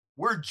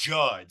we're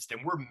judged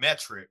and we're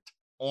metriced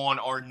on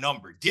our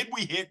number. Did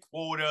we hit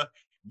quota?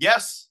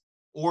 Yes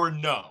or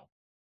no?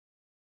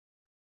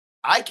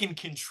 I can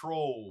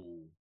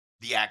control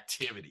the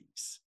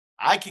activities.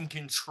 I can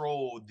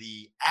control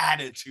the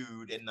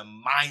attitude and the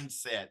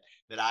mindset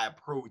that I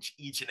approach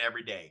each and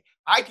every day.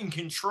 I can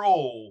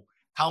control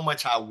how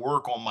much I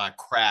work on my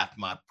craft,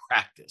 my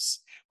practice.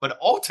 But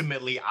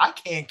ultimately, I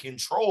can't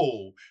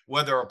control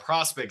whether a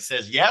prospect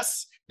says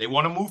yes, they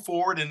want to move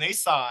forward and they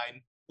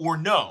sign, or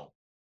no.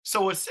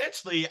 So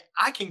essentially,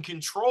 I can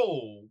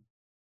control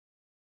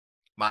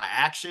my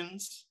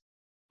actions.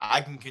 I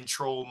can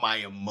control my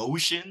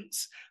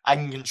emotions. I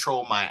can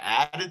control my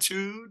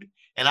attitude,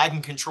 and I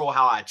can control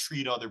how I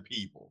treat other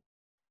people.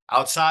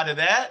 Outside of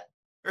that,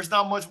 there's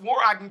not much more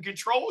I can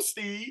control,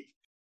 Steve.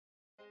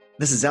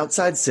 This is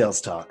Outside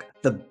Sales Talk,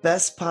 the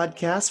best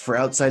podcast for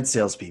outside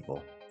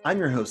salespeople. I'm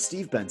your host,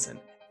 Steve Benson,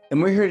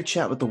 and we're here to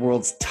chat with the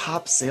world's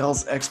top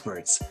sales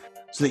experts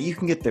so that you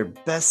can get their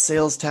best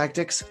sales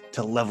tactics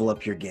to level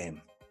up your game.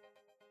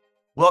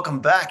 Welcome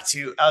back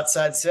to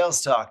Outside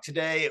Sales Talk.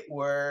 Today,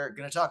 we're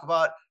going to talk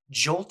about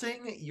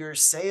jolting your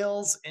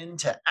sales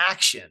into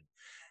action.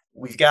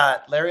 We've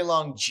got Larry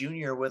Long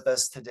Jr. with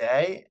us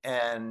today,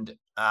 and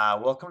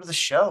welcome to the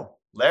show,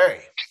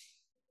 Larry.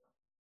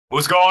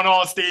 What's going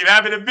on, Steve?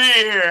 Happy to be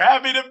here.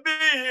 Happy to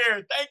be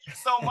here. Thank you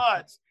so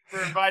much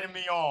for inviting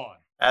me on.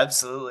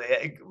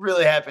 Absolutely.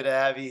 Really happy to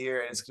have you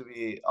here, and it's going to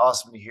be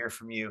awesome to hear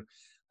from you.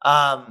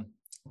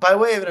 By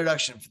way of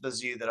introduction, for those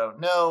of you that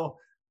don't know,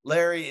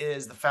 Larry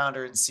is the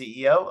founder and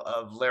CEO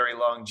of Larry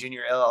Long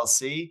Jr.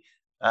 LLC,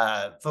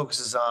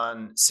 focuses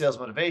on sales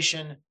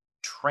motivation,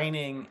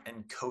 training,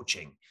 and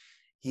coaching.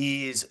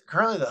 He's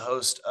currently the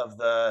host of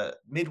the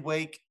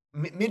midweek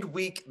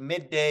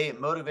midday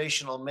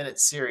motivational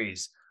minute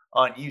series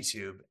on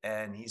YouTube,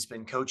 and he's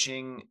been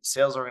coaching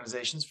sales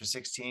organizations for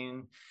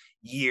 16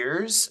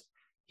 years.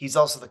 He's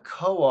also the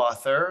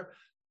co-author,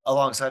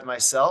 alongside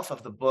myself,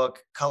 of the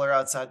book Color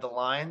Outside the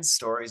Lines: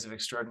 Stories of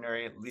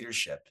Extraordinary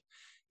Leadership.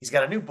 He's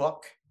got a new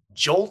book,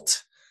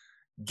 Jolt,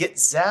 Get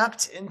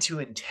Zapped into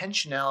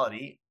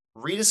Intentionality,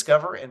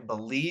 Rediscover and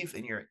Believe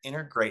in Your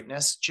Inner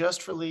Greatness,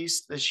 just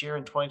released this year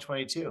in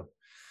 2022.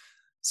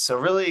 So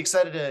really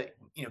excited to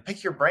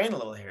pick your brain a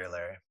little here,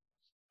 Larry.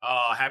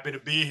 Happy to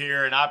be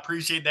here, and I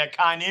appreciate that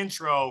kind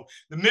intro.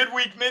 The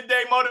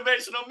midday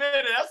motivational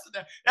minute,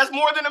 that's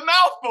more than a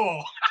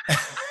mouthful.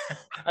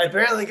 I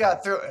barely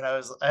got through it.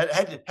 I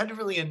had to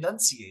really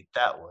enunciate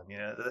that one,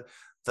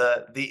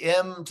 the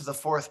M to the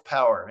fourth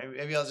power.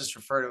 Maybe I'll just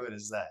refer to it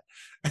as that.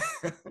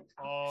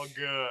 All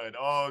good.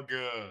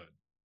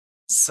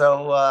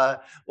 So,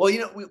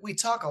 we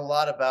talk a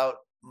lot about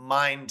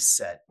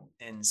mindset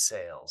in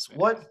sales.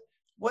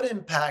 What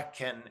impact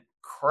can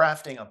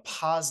crafting a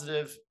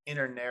positive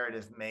inner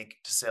narrative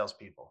make to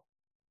salespeople?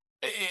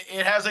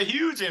 It has a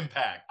huge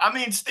impact. I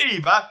mean,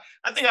 Steve, I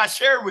think I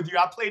shared with you,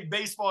 I played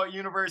baseball at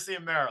University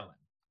of Maryland.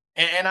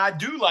 And I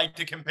do like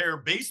to compare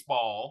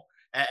baseball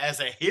as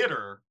a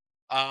hitter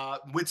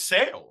with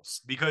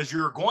sales, because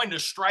you're going to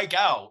strike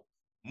out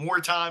more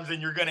times than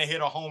you're going to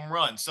hit a home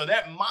run. So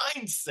that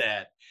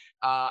mindset,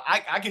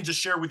 I can just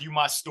share with you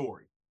my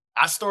story.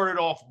 I started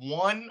off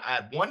I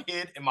had one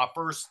hit in my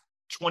first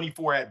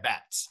 24 at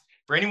bats.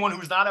 For anyone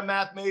who's not a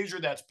math major,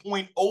 that's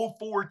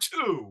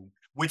 0.042,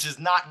 which is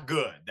not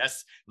good.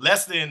 That's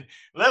less than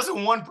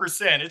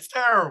 1%. It's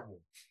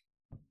terrible.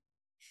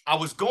 I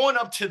was going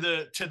up to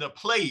the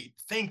plate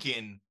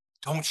thinking,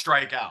 don't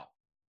strike out.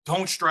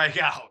 Don't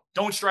strike out.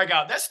 Don't strike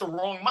out. That's the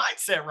wrong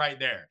mindset right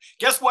there.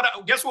 Guess what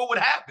would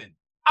happen?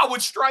 I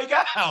would strike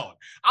out.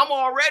 I'm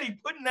already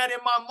putting that in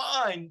my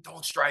mind.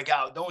 Don't strike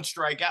out. Don't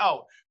strike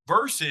out.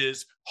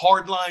 Versus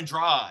hardline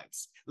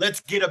drives.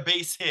 Let's get a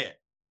base hit.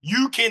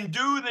 You can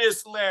do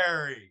this,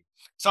 Larry.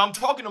 So I'm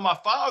talking to my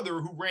father,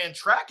 who ran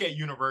track at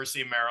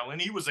University of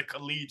Maryland. He was a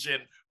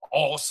collegiate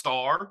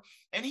all-star.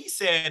 And he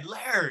said,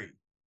 Larry,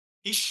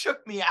 he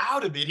shook me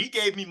out of it. He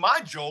gave me my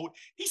jolt.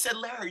 He said,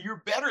 Larry,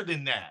 you're better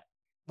than that.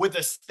 With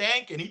a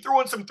stank, and he threw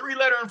in some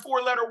 3-letter and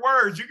 4-letter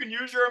words. You can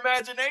use your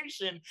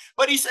imagination.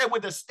 But he said,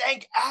 with a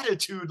stank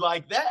attitude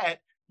like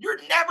that,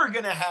 you're never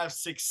going to have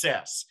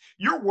success.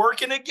 You're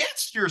working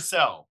against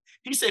yourself.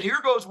 He said, here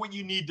goes what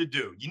you need to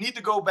do. You need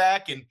to go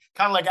back and,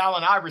 kind of like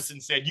Allen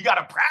Iverson said, you got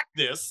to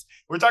practice.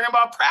 We're talking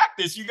about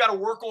practice. You got to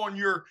work on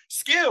your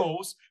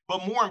skills,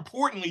 but more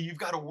importantly, you've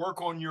got to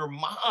work on your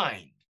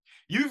mind.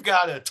 You've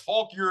got to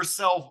talk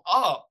yourself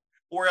up,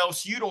 or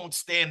else you don't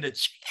stand a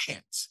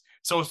chance.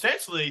 So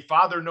essentially,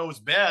 father knows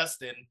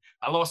best. And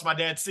I lost my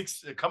dad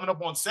coming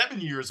up on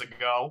 7 years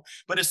ago.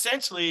 But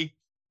essentially,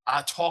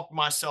 I talked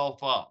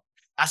myself up.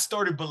 I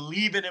started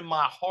believing in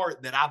my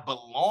heart that I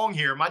belong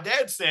here. My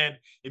dad said,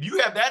 if you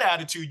have that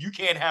attitude, you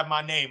can't have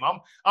my name.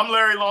 I'm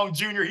Larry Long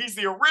Jr. He's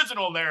the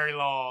original Larry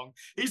Long.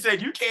 He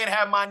said, you can't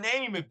have my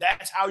name if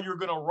that's how you're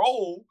going to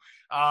roll.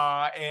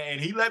 And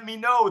he let me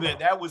know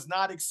that was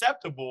not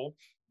acceptable.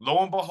 Lo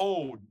and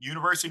behold,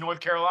 University of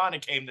North Carolina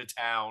came to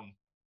town.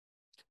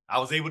 I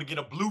was able to get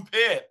a blue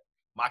pit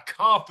my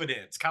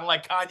confidence. Kind of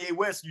like Kanye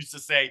West used to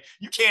say,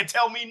 you can't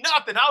tell me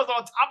nothing. I was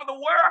on top of the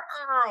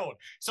world.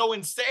 So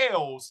in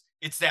sales,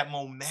 it's that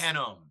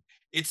momentum,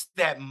 it's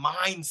that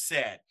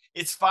mindset,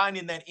 it's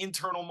finding that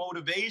internal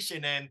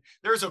motivation. And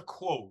there's a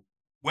quote,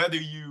 whether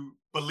you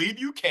believe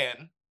you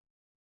can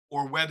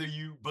or whether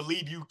you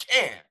believe you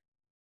can,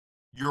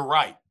 you're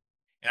right.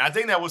 And I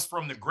think that was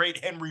from the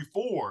great Henry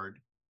Ford.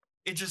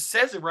 It just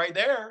says it right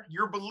there.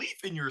 Your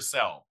belief in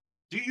yourself.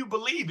 Do you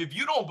believe? If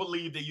you don't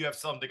believe that you have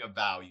something of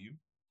value,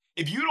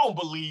 if you don't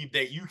believe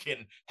that you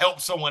can help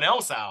someone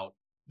else out,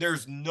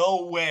 there's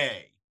no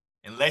way,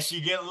 unless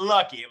you get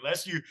lucky,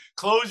 unless you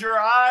close your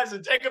eyes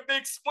and take a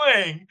big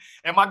swing.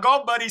 And my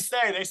golf buddies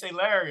say, they say,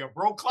 Larry, a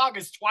broke clock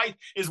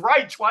is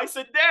right twice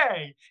a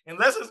day.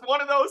 Unless it's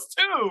one of those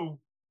two,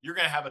 you're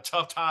gonna have a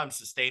tough time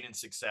sustaining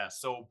success.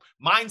 So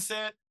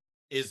mindset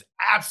is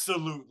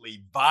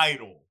absolutely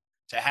vital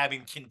to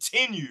having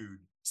continued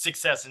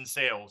success in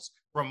sales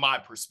from my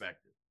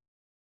perspective.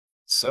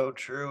 So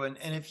true. And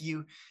if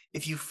you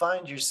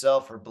find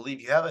yourself or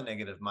believe you have a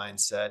negative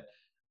mindset,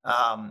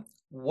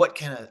 what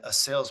can a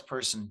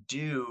salesperson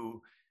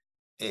do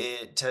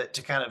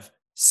to kind of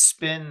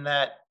spin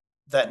that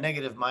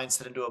negative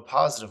mindset into a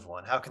positive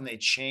one? How can they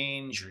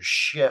change or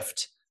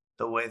shift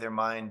the way their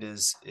mind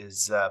is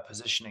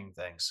positioning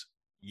things?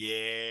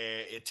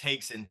 Yeah, it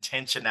takes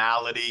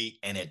intentionality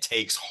and it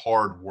takes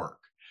hard work.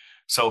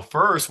 So,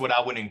 first, what I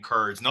would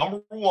encourage,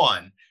 number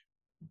one,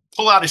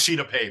 pull out a sheet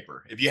of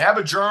paper. If you have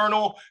a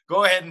journal,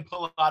 go ahead and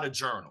pull out a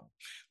journal.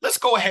 Let's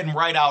go ahead and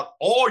write out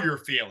all your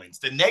feelings,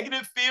 the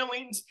negative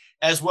feelings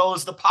as well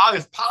as the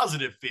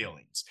positive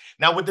feelings.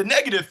 Now, with the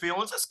negative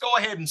feelings, let's go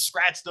ahead and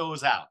scratch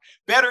those out.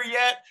 Better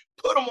yet,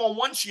 put them on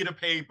one sheet of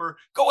paper.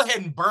 Go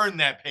ahead and burn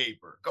that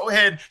paper. Go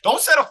ahead.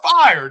 Don't set a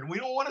fire. We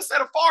don't want to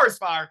set a forest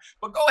fire,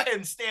 but go ahead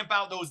and stamp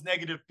out those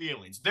negative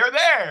feelings. They're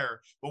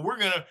there, but we're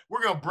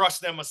gonna brush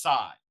them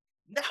aside.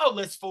 Now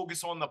let's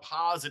focus on the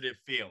positive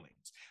feelings.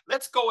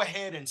 Let's go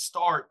ahead and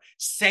start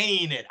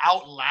saying it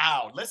out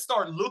loud. Let's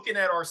start looking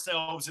at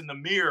ourselves in the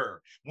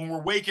mirror when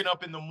we're waking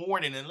up in the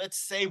morning and let's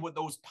say what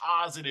those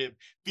positive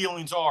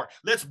feelings are.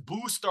 Let's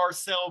boost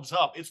ourselves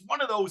up. It's one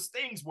of those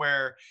things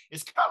where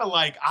it's kind of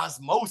like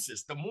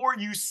osmosis. The more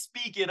you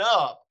speak it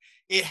up,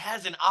 it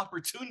has an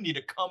opportunity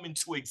to come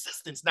into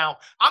existence. Now,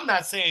 I'm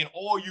not saying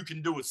all you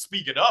can do is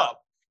speak it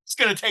up. It's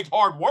going to take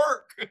hard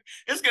work.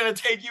 It's going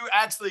to take you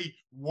actually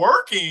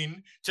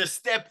working to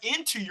step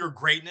into your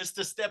greatness,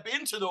 to step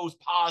into those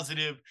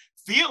positive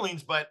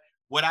feelings. But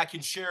what I can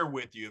share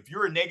with you, if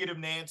you're a negative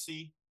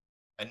Nancy,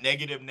 a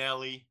negative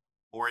Nelly,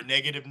 or a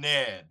negative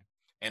Ned,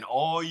 and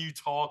all you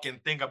talk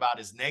and think about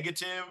is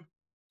negative,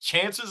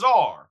 chances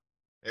are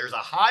there's a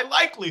high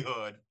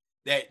likelihood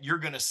that you're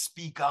going to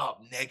speak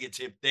up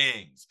negative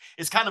things.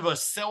 It's kind of a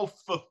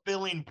self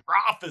fulfilling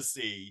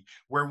prophecy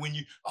where when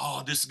you,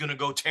 oh, this is going to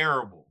go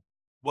terrible.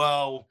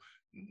 Well,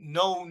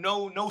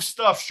 no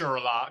stuff,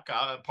 Sherlock.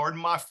 Pardon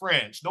my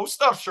French. No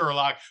stuff,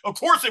 Sherlock. Of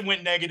course it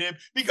went negative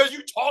because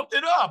you talked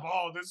it up.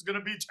 Oh, this is going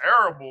to be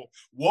terrible.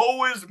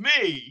 Woe is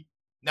me.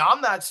 Now,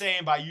 I'm not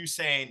saying by you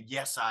saying,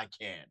 yes, I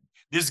can.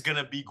 This is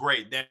going to be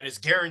great. That is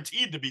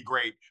guaranteed to be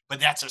great, but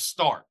that's a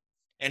start.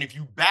 And if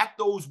you back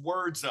those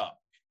words up,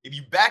 if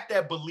you back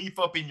that belief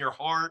up in your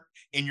heart,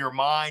 in your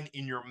mind,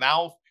 in your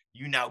mouth,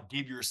 you now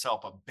give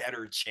yourself a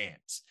better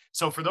chance.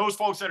 So for those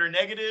folks that are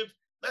negative,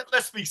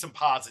 let's speak some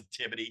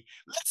positivity.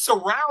 Let's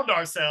surround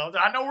ourselves.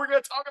 I know we're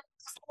going to talk about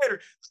this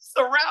later.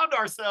 Surround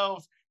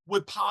ourselves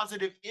with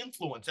positive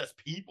influence. That's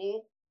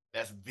people,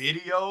 that's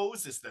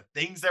videos, it's the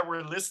things that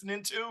we're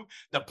listening to,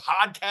 the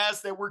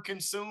podcasts that we're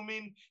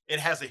consuming. It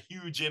has a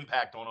huge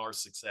impact on our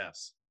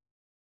success.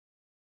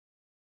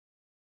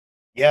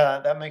 Yeah,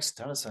 that makes a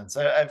ton of sense.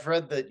 I've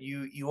read that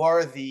you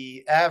are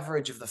the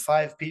average of the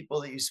 5 people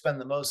that you spend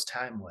the most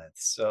time with.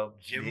 So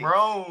Jim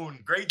Rohn,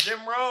 great Jim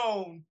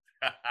Rohn.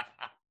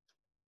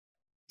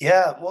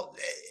 yeah, well,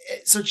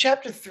 so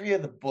chapter 3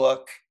 of the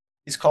book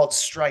is called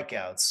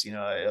Strikeouts,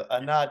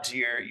 a nod to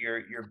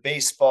your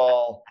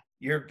baseball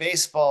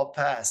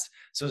past.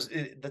 So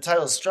the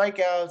title is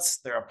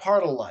Strikeouts, they're a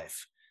part of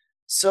life.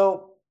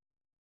 So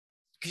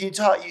could you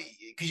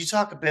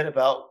talk a bit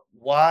about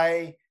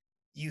why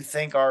you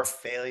think our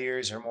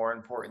failures are more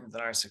important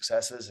than our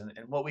successes and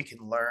what we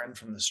can learn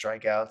from the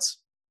strikeouts?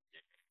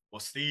 Well,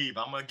 Steve,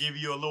 I'm gonna give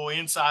you a little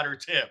insider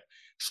tip.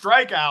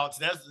 Strikeouts,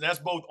 that's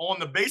both on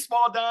the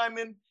baseball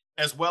diamond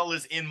as well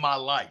as in my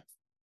life.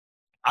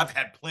 I've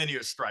had plenty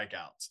of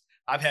strikeouts.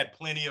 I've had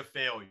plenty of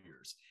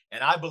failures.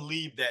 And I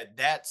believe that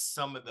that's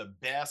some of the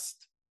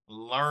best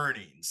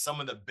learning,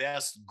 some of the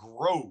best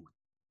growth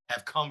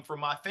have come from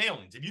my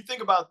failings. If you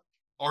think about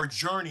our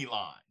journey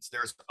lines,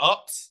 there's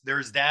ups,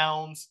 there's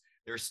downs,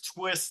 there's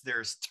twists,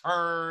 there's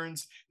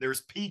turns,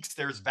 there's peaks,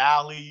 there's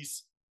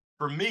valleys.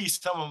 For me,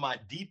 some of my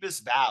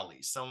deepest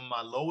valleys, some of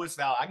my lowest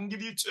valleys, I can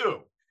give you two.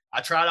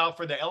 I tried out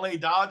for the LA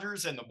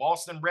Dodgers and the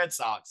Boston Red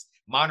Sox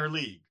minor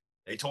league.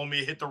 They told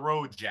me to hit the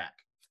road, Jack.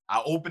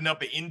 I opened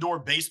up an indoor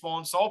baseball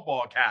and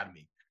softball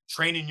academy,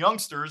 training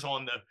youngsters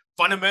on the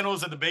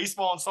fundamentals of the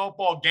baseball and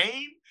softball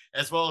game,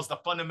 as well as the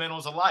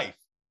fundamentals of life.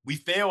 We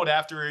failed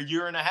after a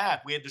year and a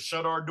half. We had to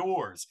shut our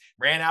doors,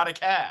 ran out of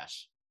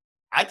cash.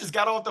 I just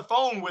got off the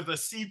phone with a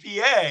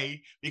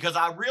CPA because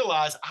I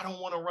realized I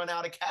don't want to run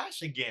out of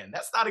cash again.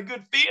 That's not a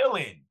good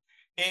feeling.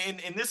 And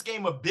in this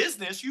game of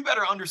business, you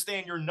better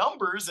understand your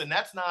numbers, and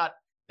that's not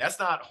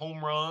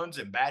home runs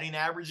and batting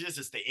averages.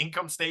 It's the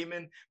income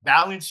statement,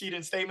 balance sheet,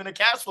 and statement of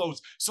cash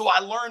flows. So I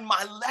learned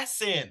my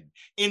lesson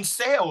in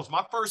sales.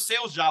 My first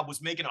sales job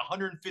was making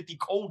 150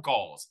 cold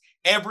calls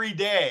every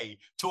day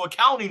to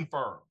accounting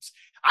firms.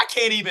 I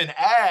can't even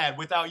add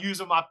without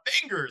using my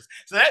fingers.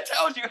 So that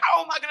tells you,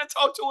 how am I going to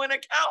talk to an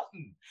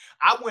accountant?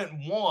 I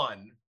went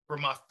one for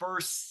my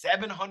first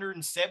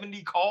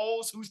 770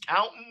 calls. Who's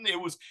counting?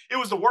 It was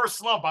the worst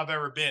slump I've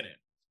ever been in.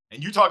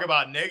 And you talk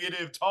about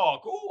negative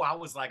talk. Oh, I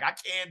was like, I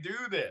can't do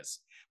this.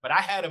 But I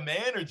had a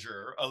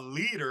manager, a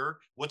leader.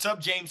 What's up,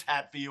 James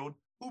Hatfield?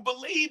 Who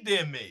believed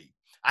in me.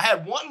 I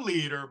had one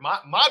leader,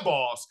 my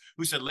boss,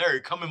 who said, Larry,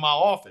 come in my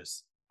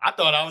office. I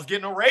thought I was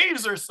getting a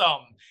raise or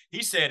something.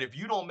 He said, if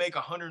you don't make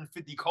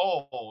 150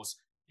 calls,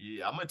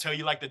 yeah, I'm gonna tell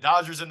you like the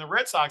Dodgers and the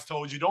Red Sox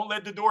told you, don't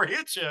let the door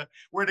hit you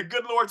where the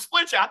good Lord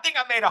split you. I think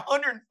I made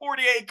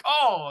 148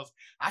 calls.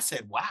 I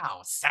said,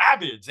 wow,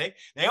 savage.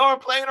 They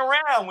aren't playing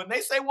around. When they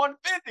say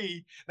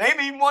 150, they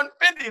mean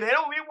 150. They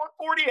don't mean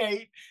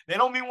 148. They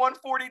don't mean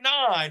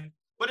 149.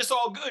 But it's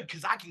all good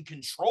because I can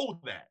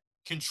control that,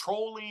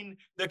 controlling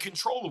the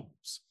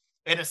controllables.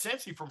 And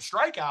essentially from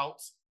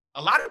strikeouts,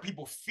 a lot of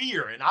people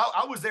fear, and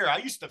I was there. I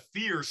used to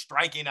fear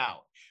striking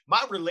out.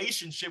 My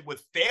relationship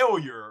with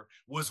failure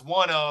was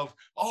one of,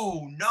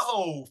 oh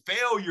no,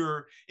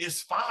 failure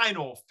is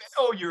final,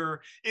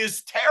 failure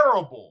is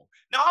terrible.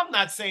 Now, I'm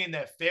not saying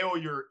that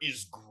failure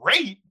is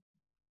great,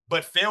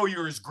 but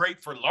failure is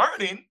great for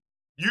learning.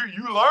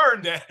 You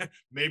learn that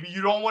maybe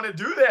you don't want to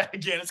do that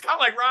again. It's kind of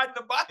like riding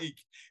a bike.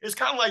 It's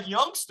kind of like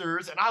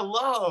youngsters, and I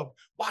love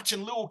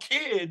watching little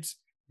kids.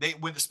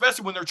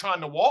 Especially when they're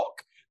trying to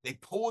walk, they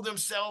pull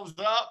themselves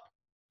up,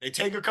 they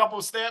take a couple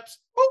of steps,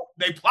 boop,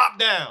 they plop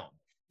down.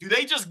 Do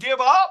they just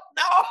give up?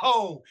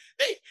 No,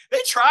 they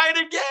try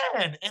it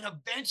again, and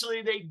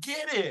eventually they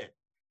get it.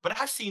 But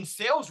I've seen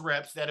sales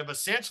reps that have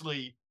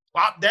essentially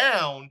plopped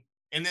down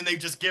and then they've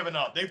just given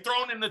up. They've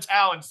thrown in the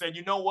towel and said,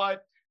 you know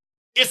what?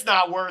 It's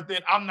not worth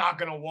it. I'm not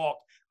going to walk.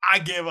 I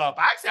give up.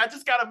 Actually, I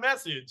just got a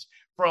message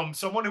from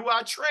someone who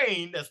I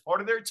trained as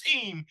part of their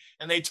team,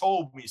 and they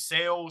told me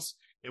sales,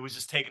 it was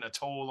just taking a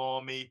toll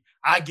on me.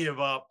 I give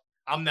up.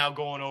 I'm now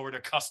going over to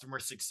customer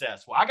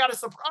success. Well, I got a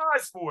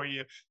surprise for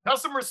you.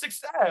 Customer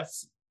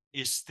success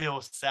is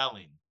still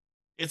selling.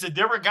 It's a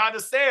different kind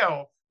of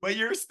sale, but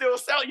you're still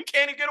selling. You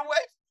can't get away.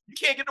 You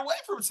can't get away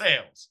from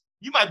sales.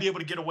 You might be able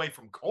to get away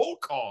from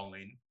cold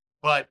calling,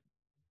 but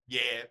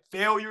yeah,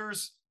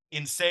 failures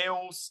in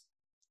sales,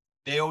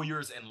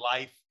 failures in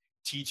life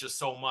teach us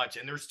so much.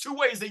 And there's two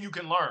ways that you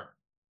can learn.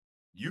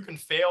 You can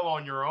fail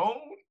on your own,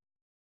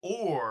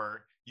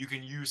 or you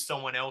can use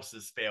someone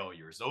else's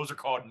failures. Those are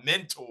called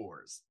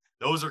mentors.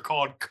 Those are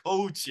called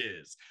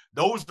coaches.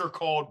 Those are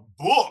called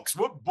books.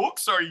 What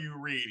books are you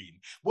reading?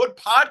 What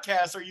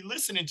podcasts are you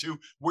listening to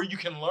where you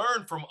can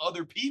learn from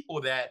other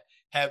people that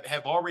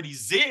have already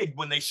zigged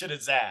when they should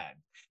have zagged?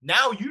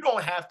 Now you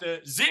don't have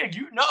to zig.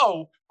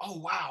 Oh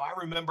wow, I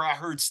remember I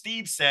heard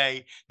Steve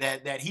say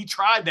that he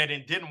tried that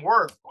and didn't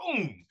work.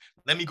 Boom.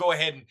 Let me go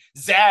ahead and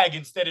zag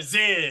instead of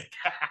zig.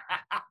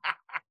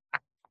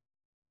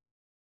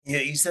 Yeah,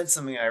 you said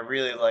something I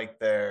really like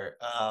there,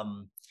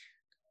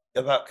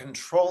 about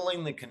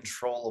controlling the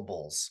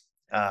controllables,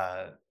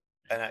 and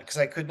because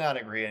I could not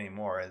agree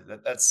anymore.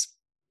 That's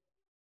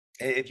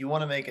if you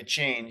want to make a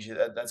change,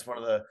 that's one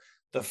of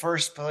the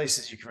first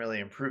places you can really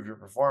improve your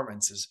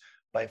performance is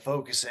by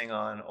focusing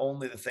on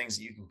only the things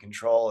that you can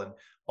control and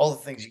all the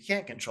things you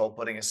can't control,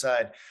 putting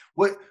aside.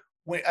 What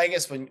I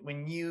guess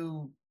when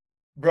you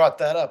brought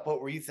that up,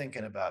 what were you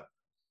thinking about?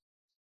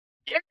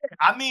 Yeah,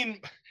 I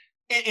mean,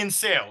 in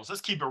sales,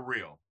 let's keep it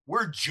real.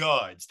 We're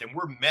judged and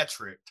we're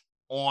metric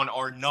on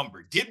our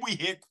number. Did we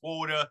hit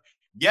quota?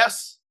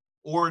 Yes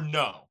or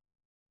no?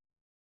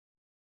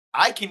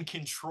 I can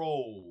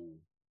control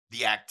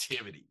the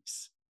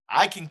activities.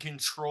 I can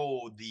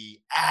control the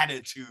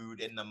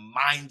attitude and the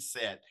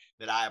mindset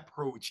that I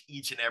approach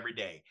each and every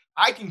day.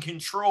 I can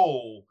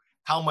control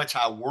how much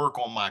I work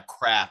on my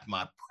craft,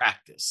 my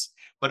practice.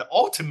 But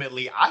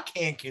ultimately, I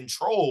can't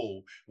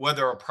control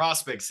whether a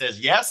prospect says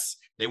yes,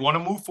 they want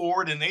to move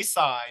forward and they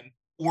sign,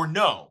 or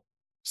no.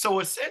 So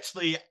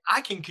essentially,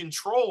 I can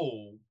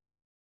control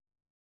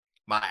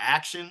my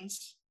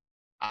actions.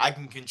 I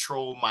can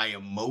control my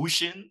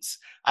emotions.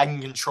 I can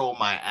control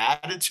my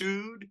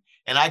attitude,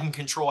 and I can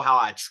control how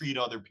I treat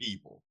other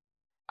people.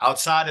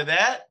 Outside of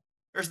that,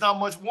 there's not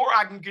much more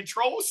I can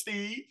control,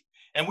 Steve.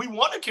 And we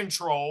want to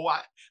control.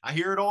 I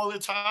hear it all the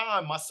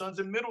time. My son's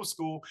in middle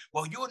school.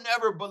 Well, you'll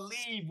never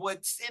believe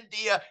what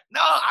Cynthia. No,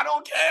 I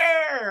don't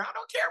care. I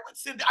don't care what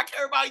Cynthia. I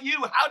care about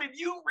you. How did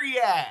you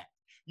react?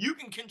 You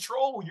can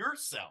control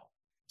yourself.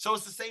 So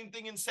it's the same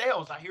thing in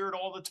sales. I hear it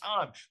all the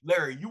time.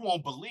 Larry, you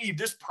won't believe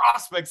this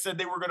prospect said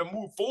they were going to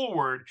move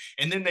forward,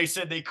 and then they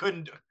said they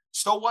couldn't.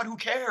 So what? Who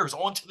cares?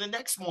 On to the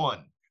next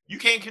one. You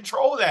can't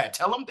control that.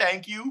 Tell them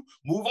thank you,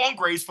 move on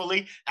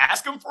gracefully,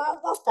 ask them for a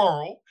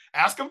referral,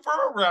 ask them for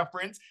a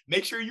reference,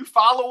 make sure you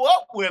follow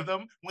up with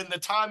them when the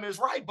time is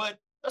right. But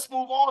let's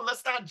move on.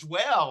 Let's not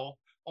dwell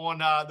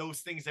on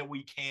those things that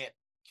we can't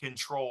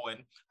control.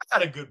 And I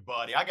got a good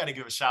buddy. I got to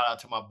give a shout out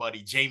to my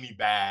buddy Jamie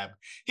Babb.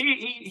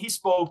 He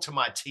spoke to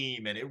my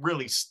team, and it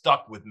really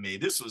stuck with me.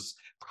 This was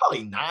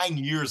probably 9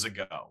 years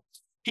ago.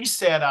 He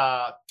said,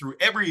 through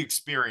every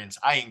experience,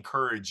 I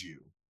encourage you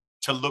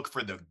to look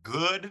for the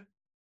good,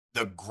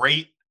 the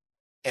great,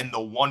 and the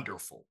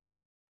wonderful.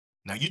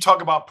 Now, you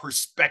talk about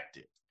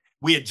perspective.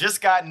 We had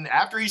just gotten,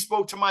 after he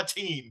spoke to my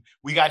team,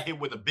 we got hit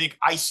with a big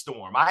ice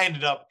storm. I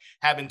ended up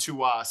having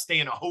to stay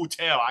in a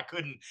hotel. I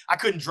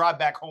couldn't drive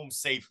back home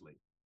safely.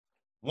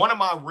 One of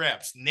my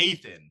reps,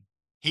 Nathan,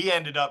 he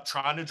ended up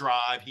trying to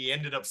drive. He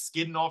ended up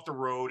skidding off the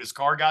road. His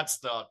car got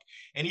stuck.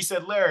 And he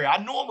said, Larry, I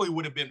normally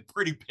would have been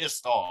pretty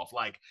pissed off.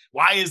 Like,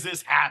 why is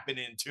this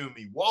happening to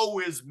me? Woe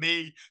is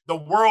me. The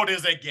world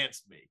is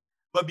against me.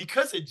 But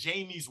because of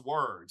Jamie's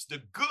words,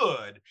 the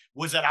good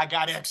was that I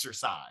got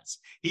exercise.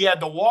 He had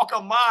to walk a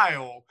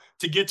mile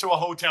to get to a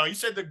hotel. He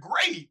said the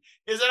great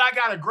is that I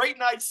got a great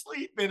night's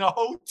sleep in a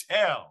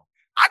hotel.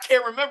 I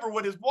can't remember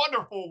what his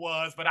wonderful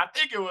was, but I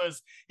think it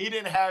was he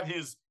didn't have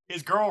his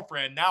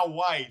girlfriend, now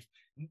wife,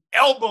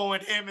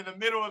 elbowing him in the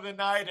middle of the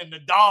night and the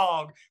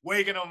dog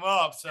waking him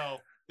up. So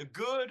the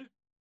good,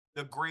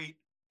 the great,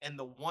 and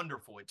the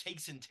wonderful. It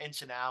takes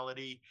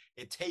intentionality,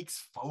 it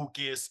takes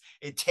focus,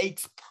 it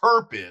takes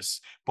purpose,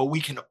 but we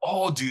can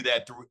all do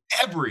that through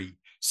every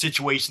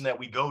situation that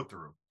we go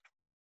through.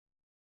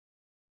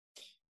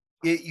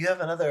 You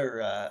have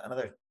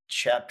another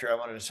chapter I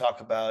wanted to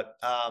talk about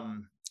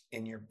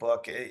in your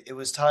book. It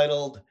was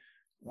titled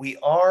 "We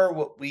Are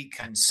What We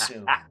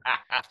Consume."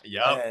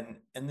 Yep.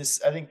 And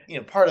this, I think,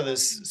 part of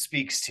this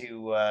speaks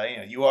to,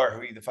 you are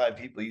who you, the five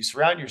people you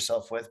surround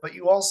yourself with, but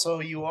you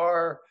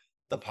are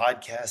the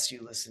podcasts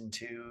you listen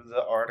to,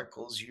 the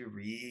articles you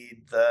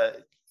read,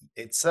 the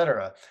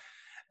etc.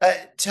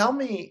 Tell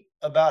me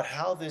about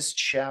how this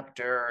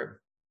chapter,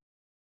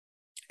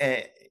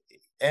 eh,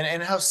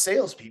 and how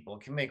salespeople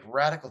can make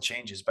radical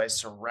changes by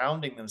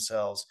surrounding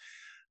themselves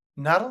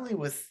not only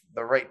with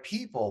the right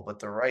people but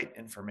the right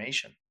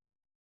information.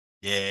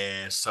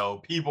 Yeah, so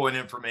people and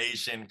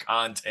information,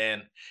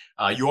 content,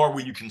 you are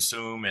what you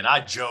consume. And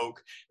I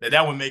joke that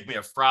that would make me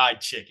a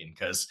fried chicken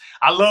because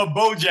I love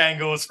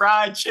Bojangles,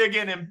 fried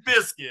chicken, and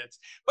biscuits.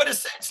 But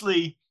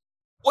essentially,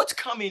 what's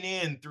coming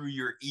in through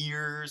your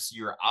ears,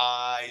 your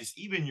eyes,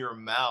 even your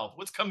mouth,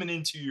 what's coming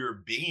into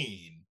your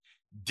being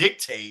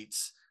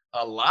dictates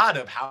a lot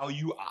of how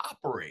you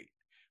operate.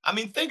 I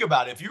mean, think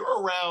about it. If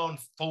you're around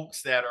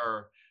folks that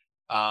are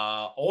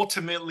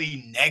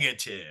ultimately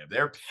negative,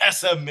 they're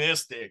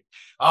pessimistic,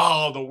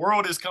 oh, the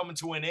world is coming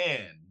to an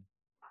end.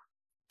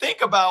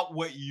 Think about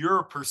what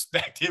your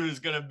perspective is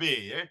going to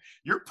be.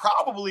 You're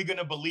probably going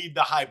to believe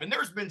the hype. And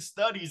there's been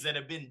studies that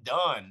have been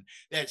done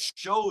that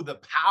show the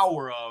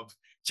power of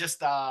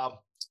just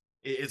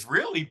it's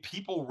really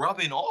people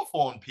rubbing off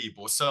on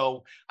people.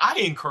 So I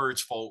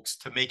encourage folks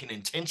to make an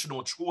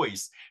intentional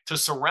choice to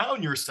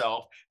surround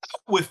yourself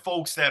not with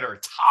folks that are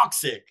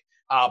toxic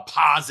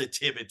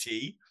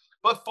positivity,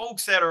 but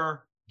folks that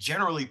are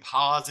generally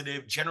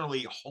positive,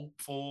 generally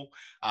hopeful.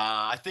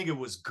 I think it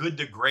was Good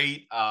to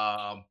Great,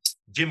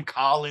 Jim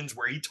Collins,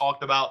 where he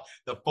talked about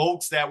the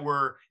folks that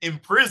were in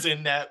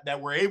prison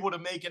that were able to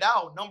make it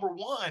out. Number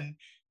one,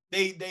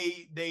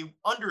 they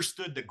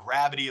understood the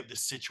gravity of the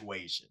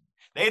situation.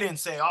 They didn't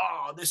say,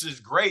 "Oh, this is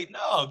great."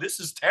 No, this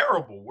is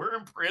terrible. We're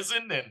in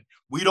prison and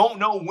we don't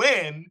know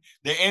when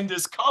the end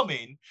is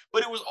coming.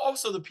 But it was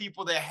also the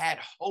people that had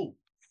hope,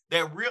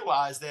 that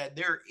realized that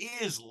there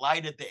is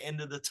light at the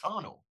end of the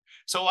tunnel.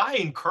 So I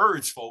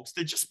encourage folks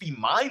to just be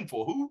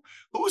mindful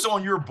who's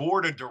on your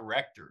board of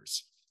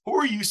directors. Who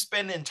are you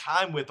spending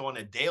time with on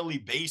a daily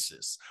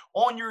basis?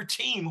 On your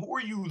team, who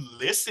are you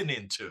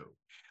listening to?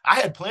 I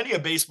had plenty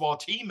of baseball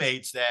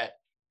teammates that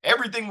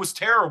everything was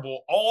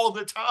terrible all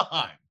the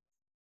time.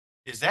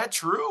 Is that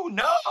true?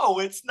 No,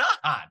 it's not.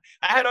 I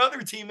had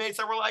other teammates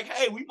that were like,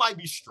 hey, we might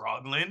be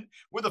struggling.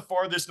 We're the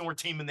farthest north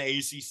team in the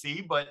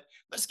ACC, but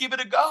let's give it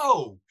a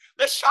go.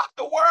 Let's shock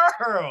the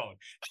world.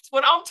 That's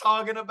what I'm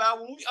talking about.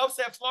 When we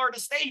upset Florida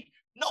State,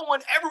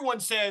 everyone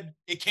said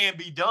it can't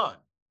be done.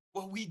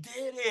 Well, we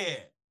did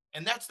it.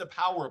 And that's the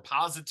power of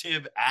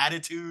positive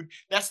attitude.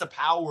 That's the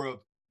power of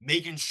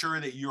making sure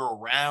that you're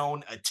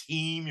around a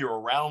team,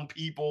 you're around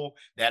people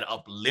that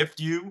uplift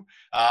you.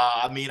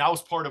 I mean, I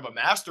was part of a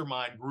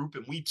mastermind group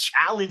and we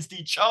challenged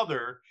each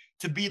other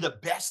to be the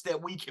best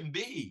that we can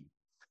be.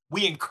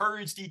 We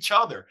encouraged each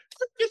other.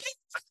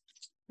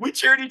 We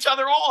cheered each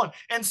other on.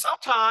 And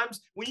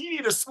sometimes when you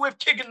need a swift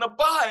kick in the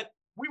butt,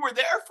 we were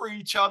there for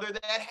each other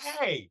that,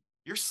 hey,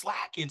 you're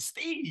slacking,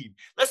 Steve.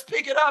 Let's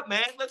pick it up,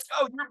 man. Let's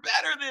go. You're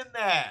better than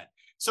that.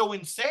 So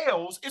in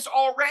sales, it's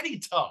already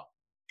tough.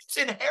 It's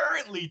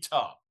inherently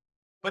tough.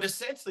 But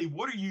essentially,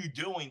 what are you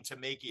doing to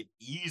make it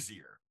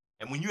easier?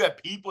 And when you have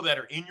people that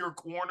are in your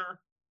corner,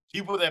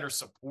 people that are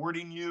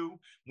supporting you,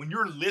 when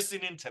you're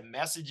listening to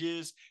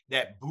messages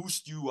that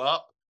boost you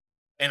up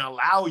and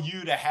allow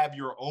you to have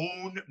your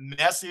own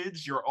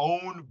message, your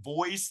own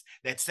voice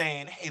that's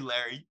saying, hey,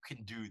 Larry, you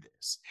can do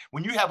this.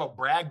 When you have a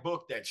brag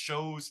book that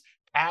shows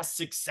past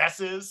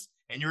successes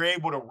and you're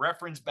able to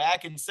reference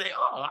back and say,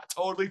 oh, I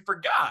totally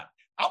forgot.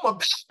 I'm a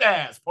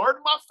badass,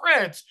 pardon my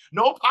French.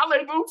 No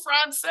parlez-vous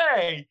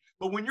français.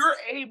 But when you're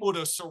able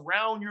to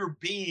surround your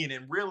being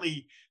and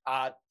really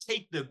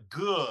take the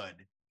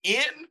good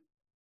in,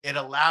 it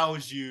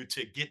allows you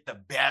to get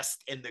the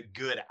best and the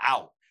good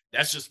out.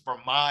 That's just from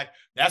my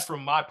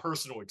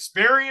personal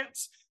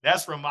experience.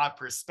 That's from my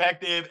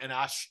perspective. And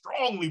I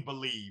strongly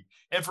believe,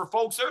 and for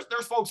folks,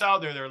 there's folks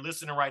out there that are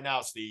listening right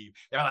now, Steve.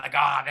 They're like,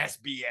 that's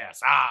BS.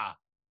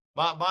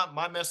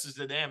 My message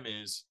to them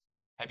is,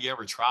 have you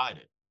ever tried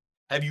it?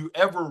 Have you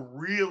ever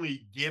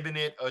really given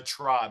it a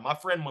try? My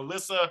friend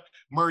Melissa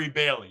Murray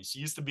Bailey, she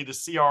used to be the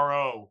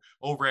CRO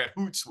over at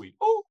Hootsuite.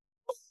 Oh,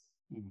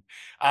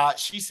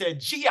 she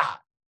said, Gia,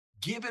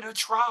 give it a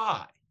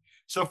try.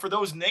 So for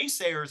those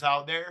naysayers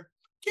out there,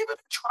 give it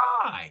a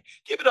try.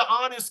 Give it an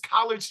honest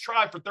college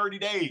try for 30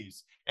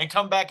 days and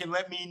come back and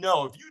let me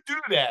know. If you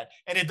do that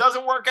and it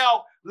doesn't work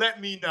out,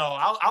 let me know.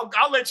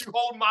 I'll let you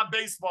hold my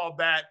baseball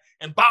bat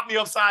and bop me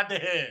upside the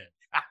head.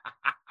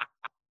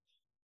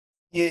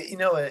 Yeah,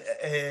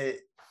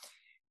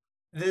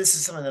 this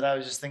is something that I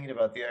was just thinking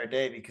about the other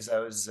day because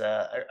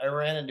I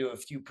ran into a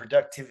few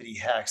productivity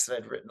hacks that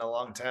I'd written a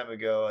long time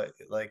ago.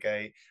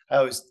 I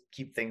always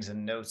keep things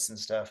in notes and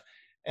stuff,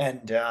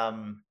 and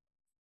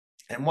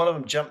one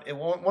of them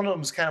one of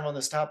them is kind of on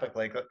this topic,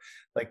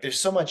 like there's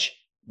so much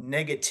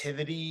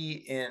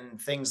negativity in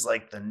things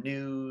like the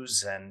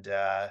news and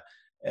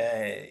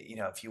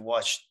if you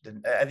watch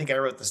I think I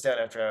wrote this down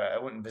after I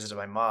went and visited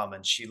my mom,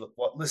 and she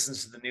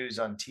listens to the news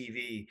on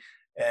TV,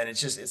 and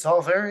it's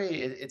all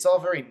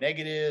very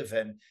negative,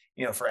 and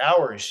for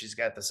hours she's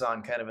got this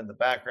on kind of in the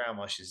background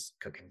while she's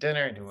cooking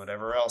dinner and doing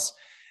whatever else,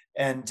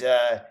 and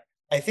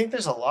I think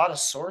there's a lot of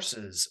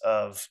sources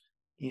of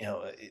you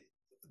know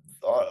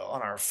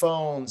on our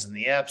phones and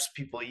the apps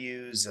people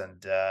use,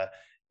 and the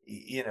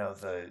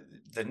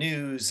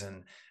news,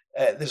 and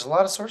there's a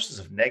lot of sources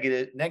of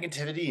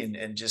negativity,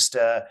 and just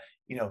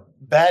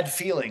bad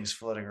feelings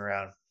floating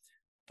around.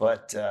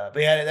 But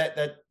yeah,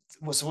 that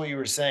was what you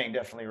were saying,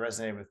 definitely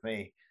resonated with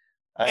me.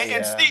 I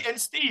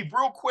And Steve,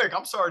 real quick,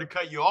 I'm sorry to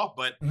cut you off,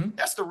 but Mhm.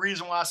 that's the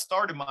reason why I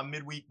started my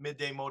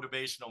midday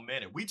motivational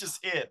minute. We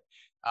just hit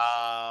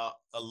a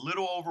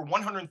little over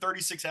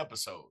 136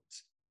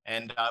 episodes.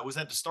 And it was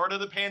at the start of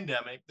the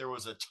pandemic. There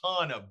was a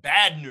ton of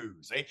bad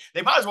news.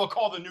 They might as well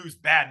call the news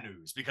bad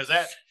news because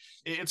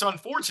it's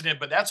unfortunate,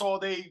 but that's all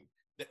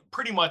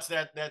pretty much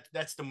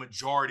that's the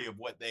majority of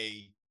what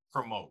they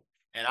promote.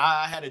 And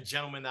I had a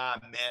gentleman that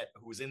I met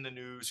who was in the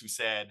news who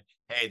said,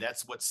 hey,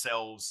 that's what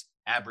sells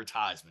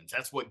advertisements.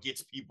 That's what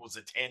gets people's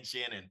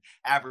attention, and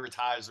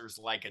advertisers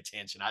like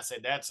attention. I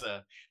said that's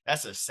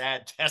a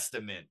sad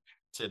testament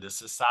to the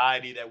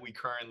society that we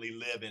currently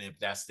live in if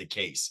that's the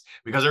case.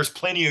 Because there's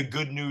plenty of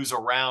good news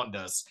around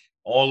us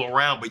all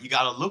around, but you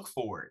got to look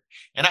for it.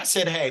 And I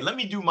said, "Hey, let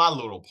me do my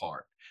little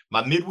part."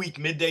 My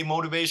midday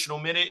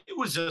motivational minute, it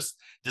was just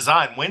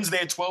designed Wednesday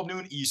at 12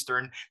 noon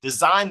Eastern,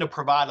 designed to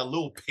provide a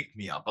little pick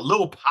me up, a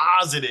little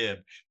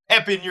positive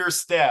pep in your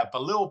step, a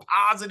little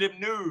positive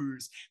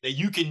news that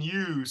you can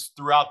use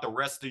throughout the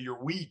rest of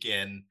your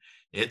weekend.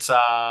 It's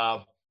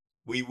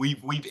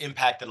we've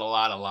impacted a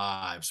lot of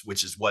lives,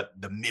 which is what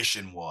the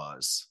mission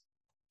was.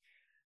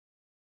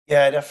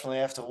 Yeah, I definitely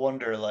have to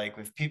wonder, like,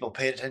 if people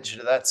paid attention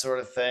to that sort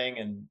of thing,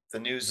 and the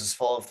news is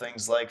full of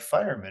things like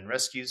fireman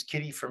rescues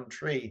kitty from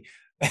tree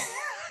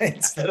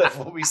instead of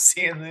what we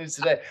see in the news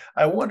today.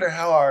 I wonder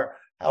how our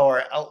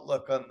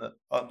outlook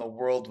on the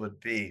world would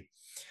be.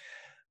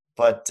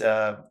 But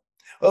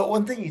well,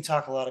 one thing you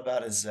talk a lot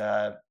about is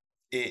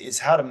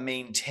how to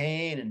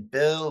maintain and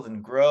build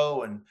and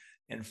grow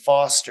and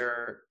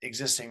foster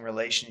existing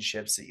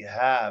relationships that you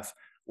have.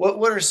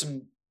 What are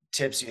some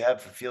tips you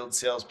have for field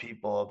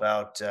salespeople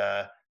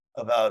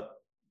about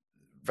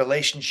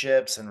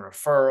relationships and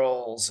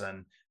referrals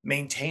and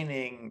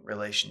maintaining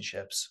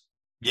relationships?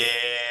 Yeah,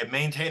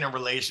 maintaining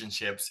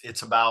relationships.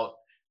 It's about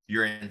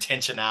your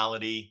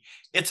intentionality.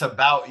 It's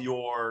about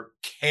your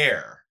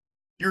care,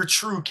 your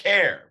true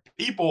care.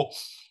 People,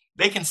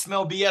 they can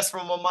smell BS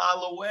from a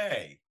mile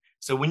away.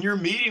 So when you're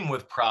meeting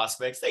with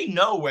prospects, they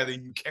know whether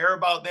you care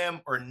about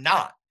them or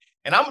not.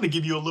 And I'm going to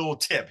give you a little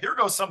tip. Here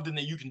goes something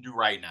that you can do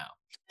right now,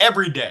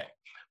 every day.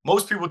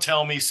 Most people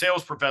tell me,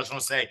 sales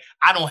professionals say,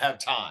 I don't have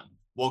time.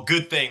 Well,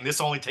 good thing. This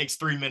only takes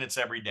 3 minutes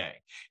every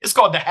day. It's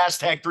called the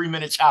hashtag 3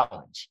 minute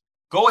challenge.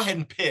 Go ahead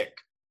and pick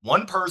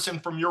one person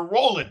from your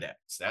Rolodex.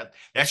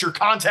 That's your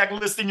contact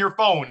list in your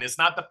phone. It's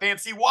not the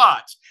fancy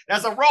watch.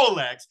 That's a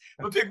Rolex.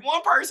 But pick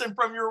one person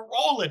from your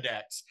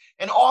Rolodex.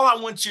 And all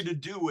I want you to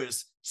do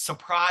is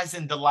surprise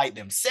and delight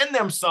them. Send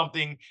them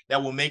something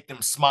that will make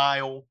them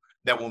smile,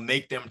 that will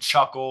make them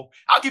chuckle.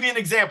 I'll give you an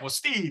example.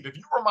 Steve, if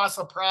you were my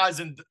surprise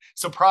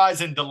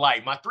and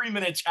delight, my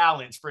 3-minute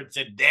challenge for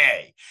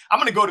today, I'm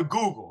going to go to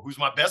Google, who's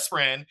my best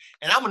friend,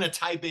 and I'm going to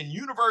type in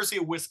University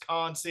of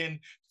Wisconsin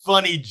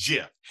funny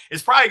GIF.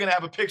 It's probably going to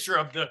have a picture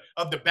of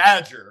the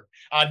Badger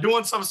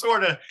doing some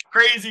sort of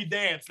crazy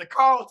dance, the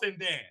Carlton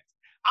dance.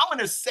 I'm going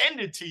to send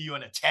it to you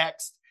in a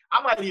text.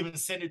 I might even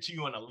send it to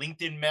you in a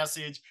LinkedIn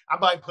message. I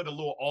might put a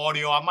little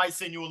audio. I might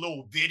send you a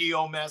little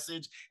video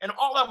message. And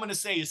all I'm going to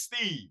say is,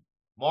 Steve,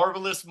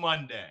 marvelous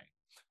Monday.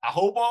 I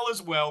hope all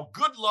is well.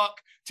 Good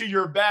luck to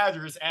your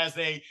Badgers as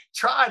they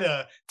try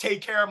to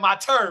take care of my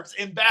Terps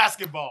in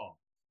basketball.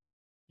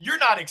 You're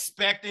not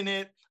expecting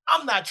it.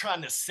 I'm not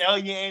trying to sell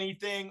you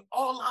anything.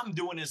 All I'm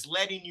doing is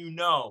letting you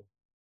know,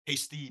 hey,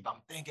 Steve,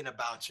 I'm thinking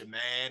about you,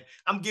 man.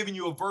 I'm giving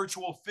you a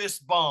virtual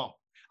fist bump.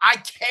 I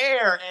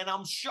care, and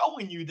I'm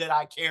showing you that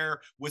I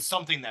care with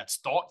something that's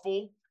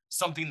thoughtful,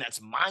 something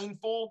that's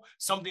mindful,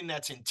 something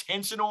that's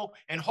intentional,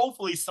 and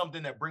hopefully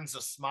something that brings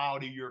a smile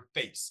to your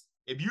face.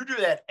 If you do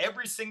that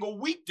every single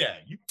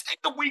weekday, you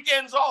take the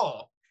weekends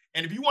off.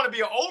 And if you want to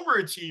be an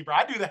overachiever,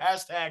 I do the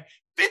hashtag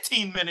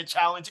 15-minute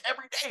challenge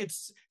every day.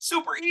 It's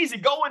super easy.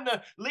 Go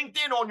into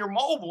LinkedIn on your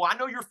mobile. I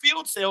know you're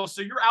field sales,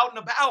 so you're out and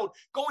about.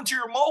 Go into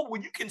your mobile.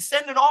 You can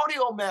send an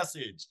audio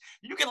message.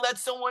 You can let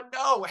someone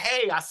know,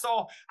 hey, I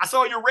saw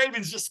your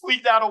Ravens just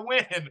squeaked out a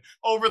win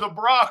over the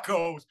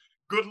Broncos.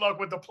 Good luck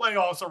with the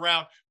playoffs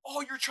around.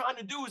 All you're trying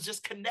to do is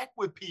just connect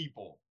with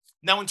people.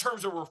 Now, in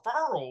terms of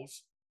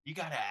referrals, you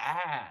got to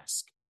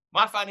ask.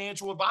 My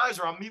financial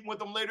advisor, I'm meeting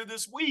with him later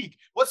this week.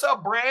 What's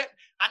up, Brant?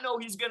 I know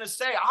he's going to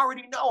say, I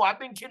already know, I've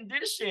been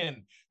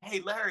conditioned.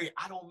 Hey, Larry,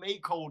 I don't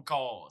make cold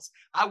calls.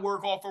 I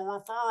work off of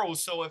referrals.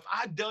 So if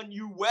I've done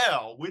you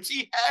well, which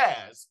he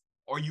has,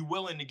 are you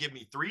willing to give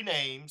me 3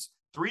 names,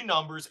 3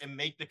 numbers, and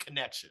make the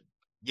connection?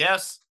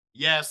 Yes,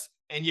 yes,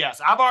 and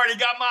yes. I've already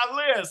got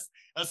my list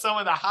of some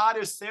of the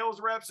hottest sales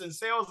reps and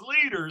sales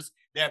leaders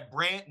that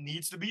Brant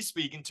needs to be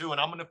speaking to, and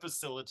I'm going to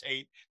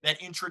facilitate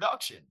that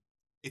introduction.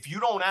 If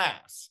you don't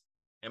ask,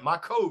 and my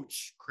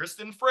coach,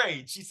 Kristen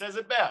Frade, she says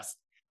it best,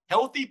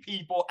 healthy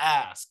people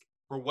ask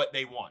for what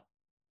they want.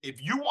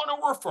 If you want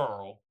a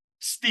referral,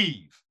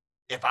 Steve,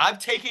 if I've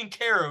taken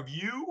care of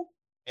you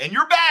and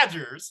your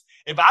Badgers,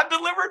 if I've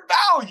delivered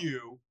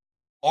value,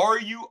 are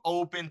you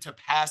open to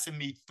passing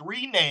me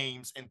 3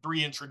 names and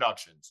 3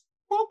 introductions?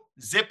 Boop,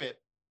 zip it.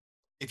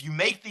 If you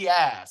make the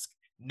ask,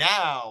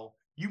 now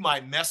you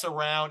might mess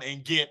around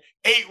and get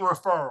 8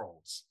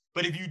 referrals.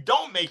 But if you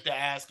don't make the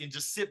ask and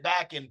just sit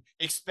back and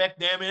expect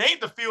them, it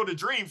ain't the field of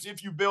dreams.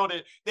 If you build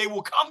it, they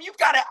will come. You've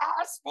got to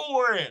ask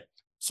for it.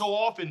 So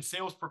often,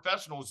 sales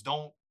professionals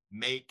don't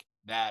make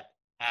that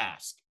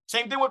ask.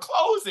 Same thing with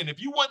closing.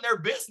 If you want their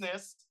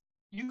business,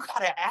 you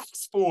got to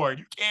ask for it.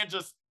 You can't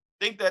just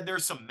think that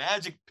there's some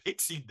magic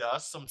pixie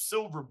dust, some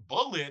silver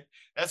bullet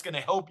that's going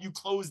to help you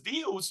close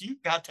deals.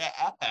 You've got to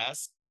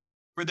ask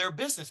for their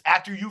business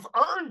after you've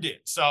earned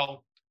it.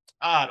 So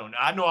I don't know.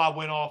 I know I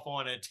went off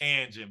on a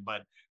tangent,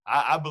 but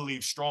I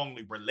believe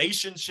strongly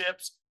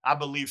relationships. I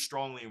believe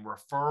strongly in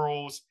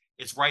referrals.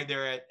 It's right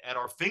there at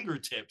our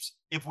fingertips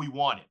if we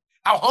want it.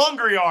 How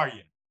hungry are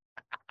you?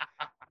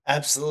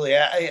 Absolutely.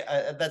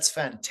 That's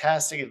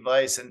fantastic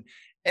advice,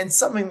 and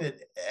something that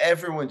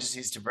everyone just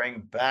needs to bring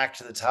back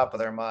to the top of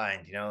their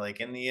mind. Like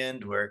in the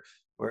end, we're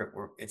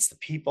it's the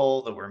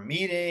people that we're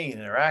meeting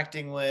and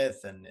interacting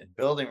with, and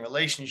building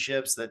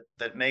relationships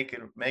that make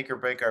or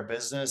break our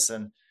business.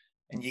 And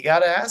you got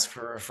to ask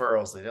for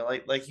referrals.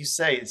 Like you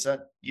say, it's not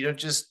you don't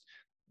just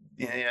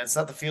it's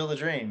not the field of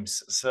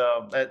dreams.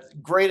 So that's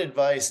great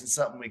advice and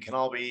something we can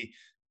all be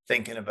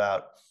thinking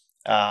about.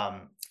 I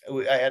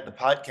had the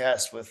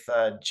podcast with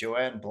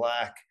Joanne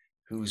Black,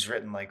 who's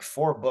written like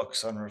 4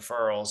 books on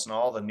referrals and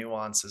all the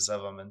nuances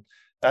of them. And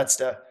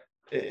that's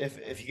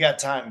if you got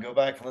time, go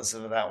back and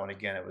listen to that one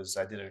again.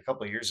 I did it a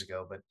couple of years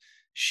ago, but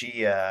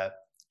she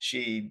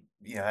she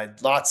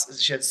had lots.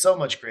 She had so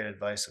much great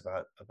advice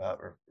about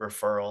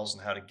referrals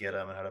and how to get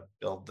them and how to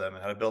build them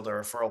and how to build a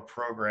referral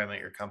program at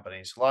your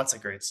companies. Lots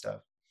of great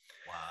stuff.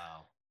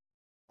 Wow.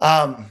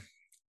 Um,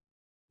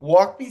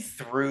 Walk me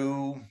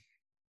through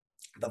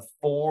the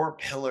 4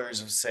 pillars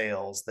of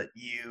sales that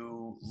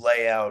you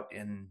lay out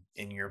in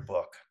your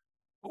book.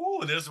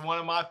 Ooh, this is one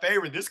of my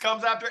favorite. This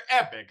comes after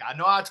Epic. I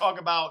know I talk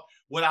about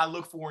what I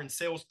look for in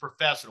sales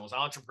professionals,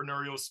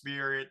 entrepreneurial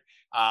spirit,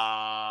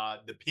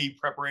 the P,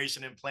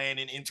 preparation and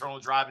planning, internal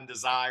drive and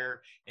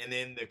desire, and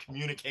then the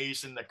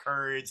communication, the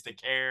courage, the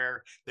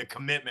care, the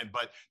commitment.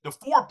 But the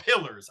 4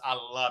 pillars, I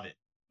love it.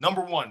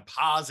 Number 1,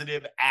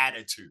 positive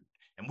attitude.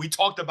 And we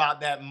talked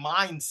about that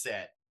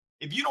mindset.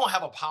 If you don't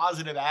have a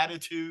positive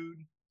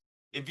attitude,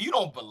 if you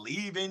don't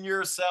believe in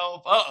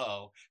yourself,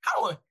 how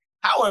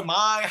am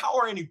I? How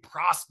are any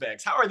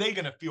prospects? How are they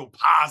going to feel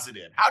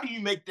positive? How do you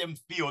make them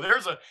feel?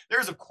 There's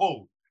a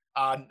quote.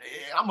 I'm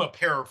gonna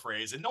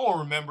paraphrase it. No one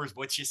remembers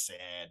what you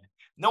said.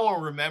 No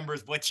one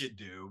remembers what you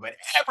do, but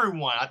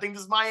everyone. I think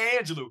this is Maya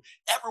Angelou.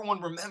 Everyone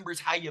remembers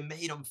how you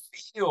made them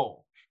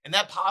feel, and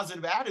that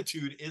positive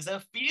attitude is a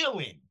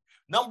feeling.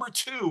 Number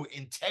two,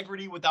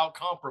 integrity without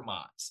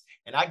compromise.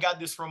 And I got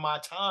this from my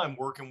time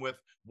working with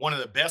one of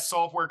the best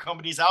software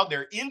companies out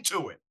there,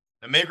 Intuit,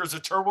 the makers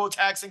of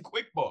TurboTax and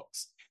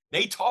QuickBooks.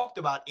 They talked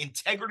about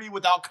integrity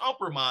without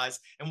compromise.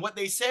 And what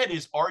they said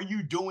is, are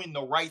you doing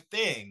the right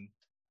thing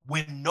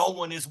when no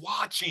one is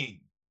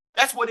watching?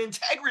 That's what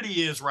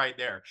integrity is right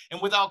there.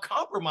 And without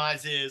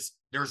compromise is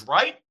there's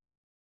right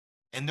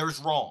and there's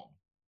wrong.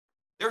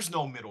 There's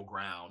no middle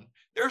ground.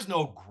 There's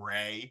no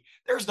gray.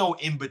 There's no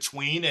in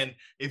between. And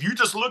if you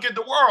just look at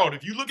the world,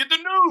 if you look at the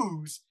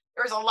news,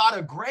 there's a lot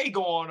of gray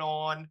going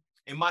on.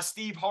 And my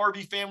Steve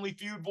Harvey Family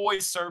Feud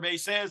voice survey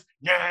says,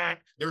 nah,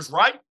 there's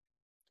right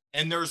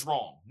and there's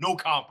wrong. No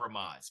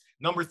compromise.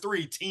 Number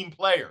three, team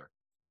player.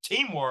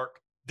 Teamwork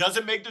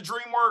doesn't make the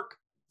dream work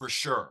for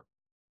sure.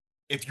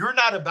 If you're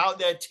not about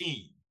that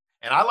team,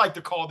 and I like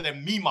to call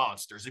them me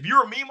monsters. If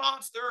you're a me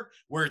monster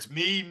where it's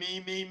me,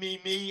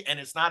 and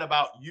it's not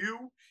about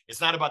you, it's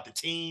not about the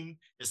team,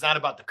 it's not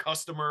about the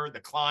customer, the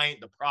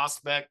client, the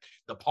prospect,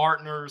 the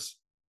partners.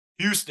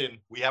 Houston,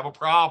 we have a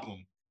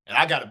problem. And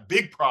I got a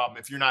big problem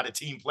if you're not a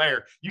team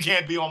player. You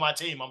can't be on my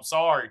team. I'm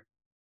sorry.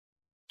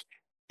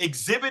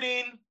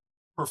 Exhibiting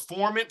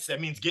performance,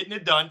 that means getting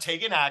it done,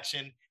 taking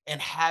action,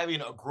 and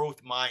having a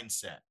growth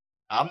mindset.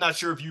 I'm not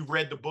sure if you've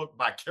read the book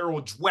by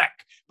Carol Dweck,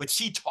 but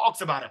she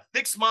talks about a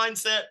fixed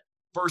mindset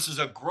versus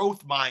a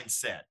growth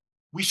mindset.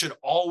 We should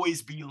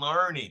always be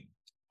learning.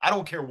 I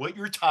don't care what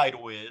your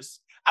title is.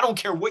 I don't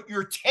care what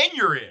your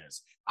tenure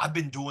is. I've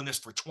been doing this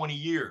for 20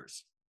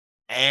 years.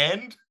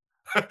 And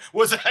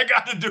what's that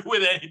got to do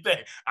with anything?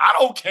 I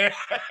don't care.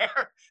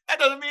 That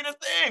doesn't mean a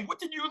thing. What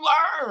did you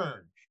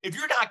learn? If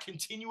you're not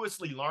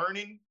continuously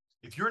learning,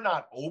 if you're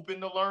not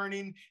open to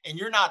learning, and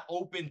you're not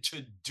open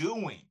to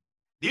doing,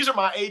 these are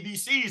my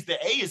ABCs.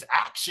 The A is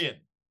action.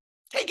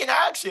 Taking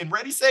action.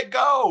 Ready, set,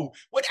 go.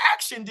 What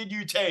action did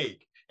you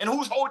take? And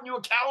who's holding you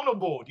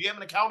accountable? Do you have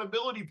an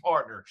accountability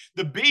partner?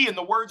 The B in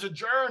the words of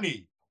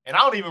Journey. And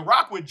I don't even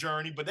rock with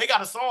Journey, but they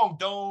got a song,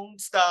 Don't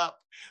Stop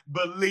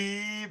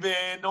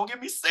Believing. Don't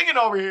get me singing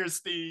over here,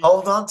 Steve.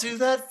 Hold on to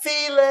that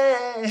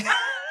feeling.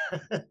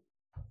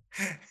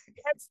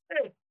 That's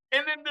it.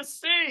 And then the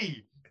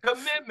C,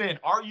 commitment.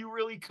 Are you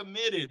really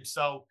committed?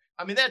 So,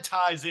 I mean, that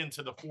ties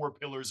into the four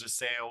pillars of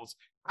sales.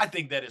 I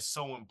think that is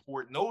so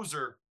important. Those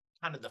are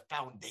kind of the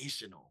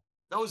foundational,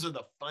 those are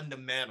the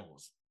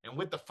fundamentals. And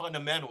with the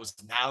fundamentals,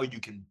 now you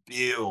can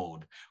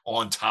build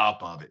on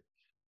top of it.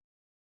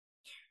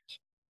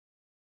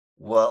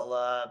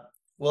 Well,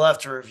 we'll have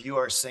to review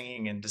our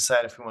singing and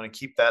decide if we want to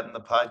keep that in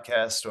the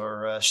podcast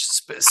or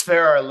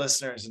spare our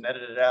listeners and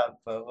edit it out.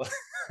 But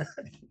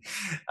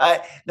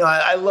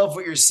I love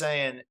what you're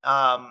saying,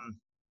 and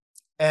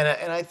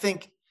I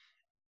think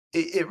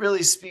it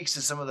really speaks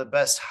to some of the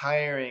best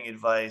hiring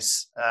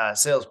advice,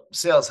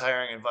 sales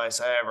hiring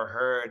advice I ever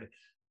heard,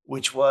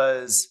 which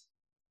was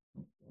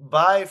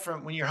buy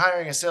from when you're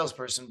hiring a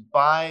salesperson,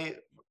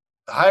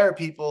 hire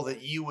people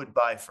that you would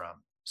buy from.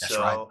 That's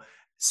right. So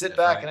sit That's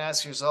back right. and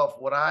ask yourself,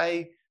 what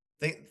I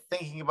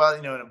thinking about,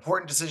 an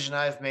important decision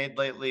I've made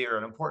lately or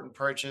an important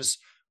purchase,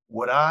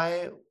 would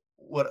I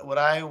would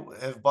I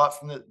have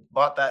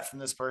bought that from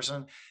this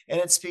person? And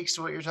it speaks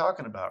to what you're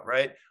talking about,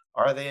 right?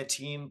 Are they a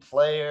team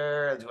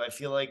player? Do I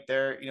feel like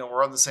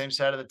we're on the same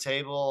side of the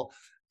table?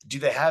 Do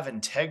they have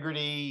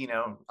integrity,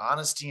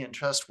 honesty and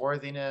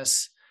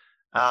trustworthiness?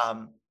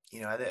 I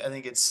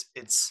think it's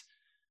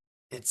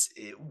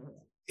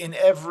in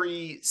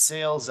every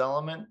sales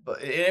element,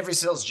 but in every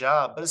sales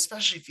job, but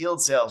especially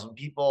field sales, when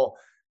people,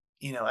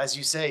 as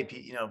you say,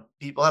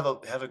 people have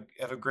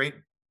a great.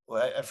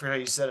 Well, I forget how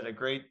you said it. A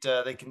great,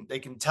 they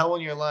can tell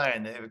when you're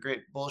lying. They have a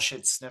great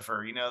bullshit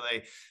sniffer.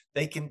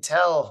 They can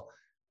tell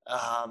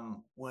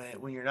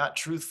when you're not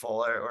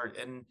truthful,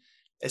 and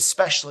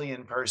especially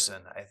in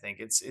person. I think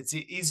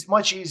it's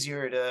much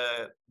easier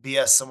to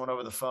BS someone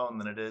over the phone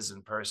than it is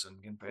in person.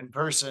 In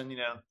person,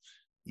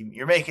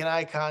 you're making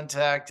eye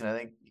contact, and I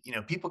think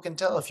people can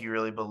tell if you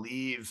really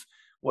believe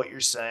what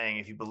you're saying,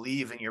 if you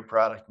believe in your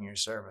product and your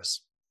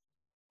service.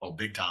 Oh,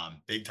 big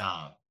time, big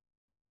time.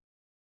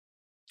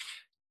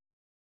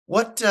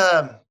 What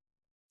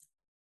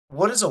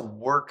what is a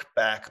work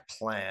back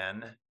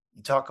plan?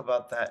 You talk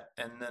about that,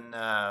 and then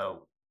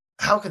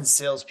how can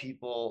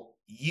salespeople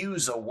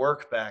use a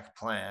work back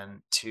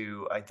plan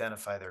to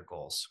identify their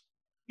goals?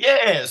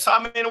 Yes,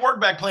 I mean, a work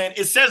back plan,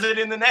 it says it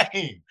in the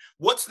name.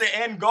 What's the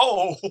end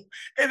goal?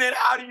 And then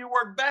how do you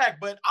work back?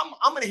 But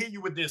I'm going to hit you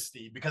with this,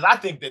 Steve, because I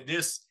think that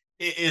this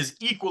is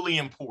equally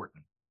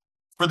important.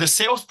 For the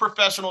sales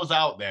professionals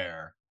out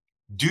there,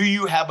 do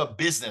you have a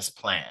business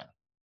plan?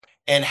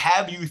 And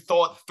have you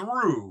thought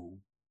through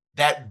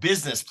that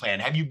business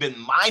plan? Have you been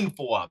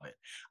mindful of it?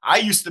 I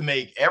used to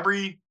make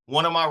every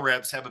one of my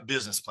reps have a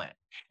business plan.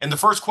 And the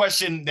first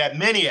question that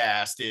many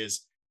asked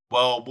is,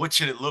 well, what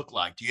should it look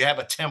like? Do you have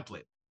a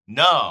template?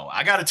 No,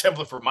 I got a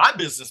template for my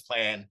business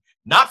plan,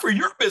 not for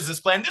your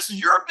business plan. This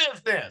is your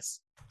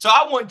business. So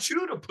I want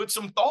you to put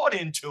some thought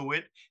into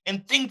it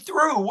and think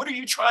through, what are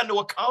you trying to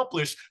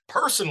accomplish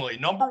personally?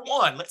 Number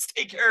one, let's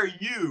take care of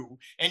you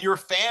and your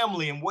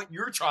family and what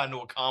you're trying to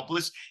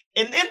accomplish.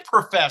 And then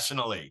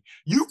professionally,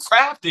 you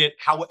craft it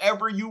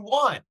however you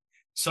want.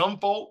 Some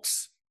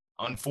folks,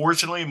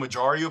 unfortunately, a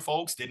majority of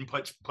folks didn't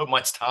put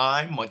much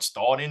time, much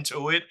thought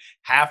into it.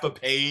 Half a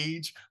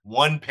page,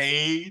 1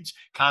 page,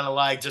 kind of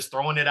like just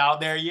throwing it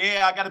out there.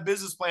 Yeah, I got a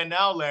business plan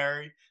now,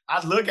 Larry.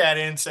 I'd look at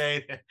it and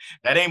say,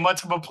 that ain't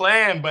much of a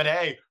plan, but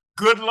hey,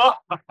 good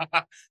luck.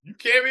 You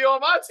can't be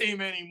on my team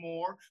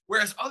anymore.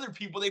 Whereas other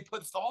people, they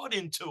put thought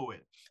into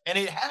it and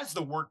it has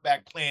the work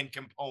back plan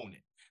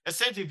component.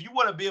 Essentially, if you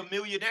want to be a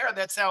millionaire,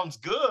 that sounds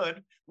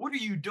good. What are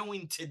you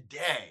doing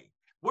today?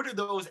 What are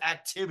those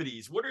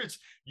activities? What is,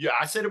 yeah,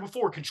 I said it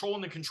before,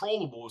 controlling the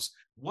controllables.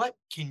 What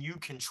can you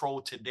control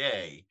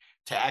today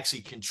to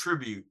actually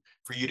contribute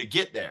for you to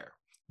get there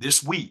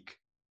this week,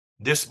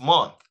 this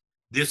month,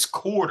 this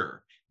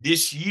quarter,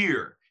 this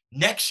year,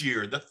 next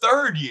year, the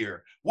third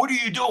year? What are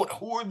you doing?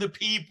 Who are the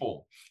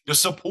people, the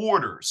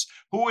supporters?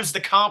 Who is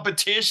the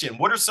competition?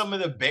 What are some of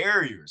the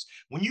barriers?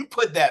 When you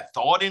put that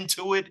thought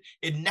into it,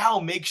 it now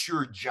makes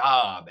your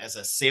job as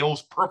a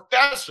sales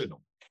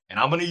professional, and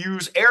I'm going to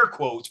use air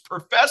quotes,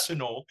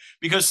 professional,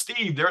 because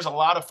Steve, there's a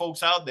lot of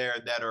folks out there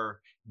that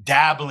are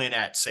dabbling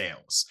at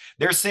sales.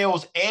 They're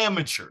sales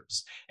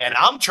amateurs. And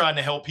I'm trying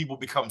to help people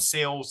become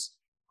sales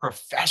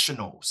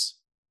professionals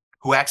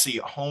who actually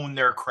hone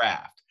their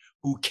craft,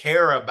 who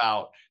care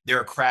about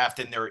their craft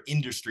and their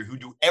industry, who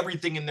do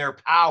everything in their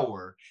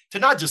power to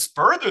not just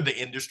further the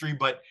industry,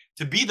 but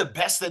to be the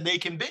best that they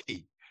can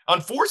be.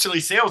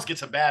 Unfortunately, sales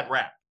gets a bad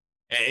rap.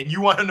 And you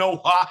want to know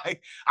why?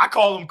 I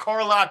call them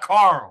Carlisle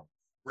Carl.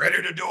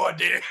 Ready to do a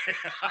deal.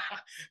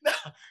 no,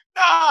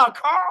 no,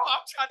 Carl,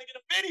 I'm trying to get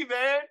a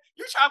minivan.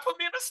 You're trying to put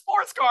me in a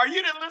sports car.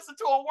 You didn't listen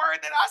to a word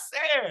that I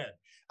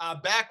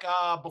said. Back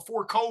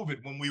before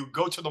COVID, when we would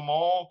go to the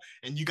mall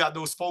and you got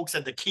those folks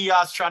at the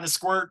kiosk trying to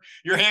squirt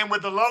your hand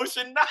with the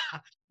lotion. Nah,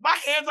 my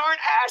hands aren't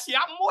ashy.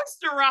 I'm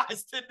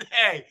moisturized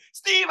today.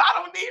 Steve,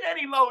 I don't need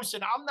any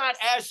lotion. I'm not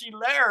ashy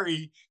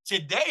Larry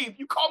today. If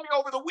you call me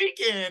over the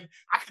weekend,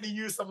 I could have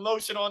used some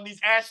lotion on these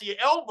ashy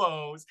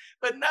elbows.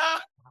 But nah,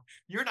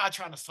 you're not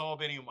trying to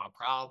solve any of my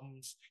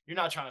problems. You're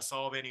not trying to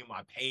solve any of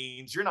my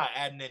pains. You're not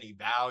adding any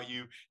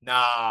value.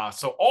 Nah.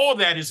 So all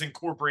that is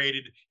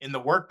incorporated in the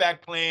work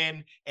back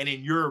plan and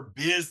in your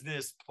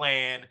business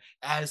plan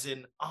as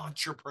an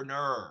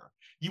entrepreneur.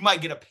 You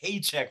might get a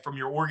paycheck from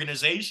your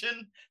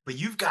organization, but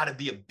you've got to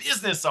be a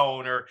business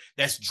owner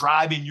that's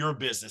driving your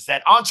business.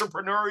 That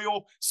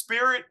entrepreneurial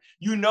spirit,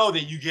 you know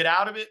that you get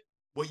out of it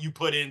what you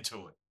put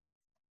into it.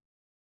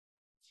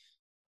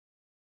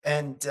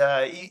 And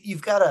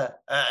you've got to.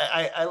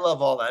 I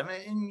love all that. I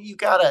mean, and you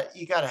gotta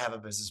have a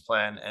business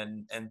plan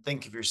and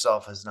think of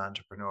yourself as an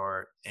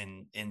entrepreneur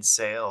in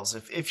sales.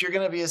 If you're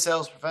going to be a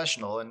sales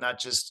professional and not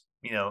just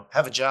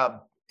have a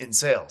job in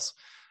sales,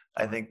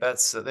 I think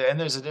that's and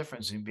there's a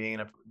difference in being.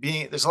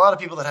 There's a lot of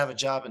people that have a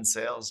job in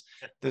sales.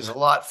 There's a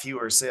lot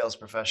fewer sales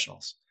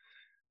professionals.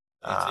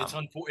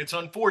 Um, It's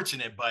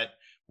unfortunate, but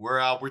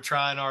we're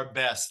trying our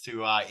best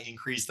to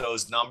increase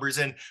those numbers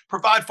and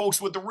provide folks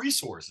with the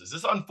resources.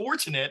 It's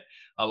unfortunate.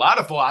 A lot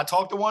of folks. I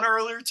talked to one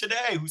earlier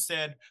today who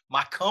said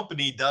my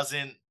company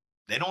doesn't.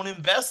 They don't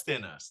invest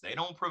in us. They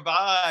don't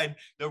provide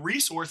the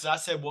resources. I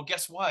said, well,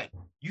 guess what?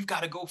 You've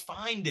got to go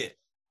find it.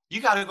 You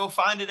got to go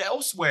find it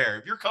elsewhere.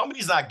 If your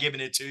company's not giving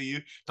it to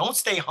you, don't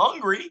stay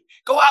hungry.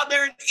 Go out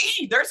there and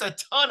eat. There's a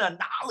ton of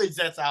knowledge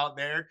that's out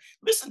there.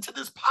 Listen to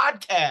this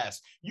podcast.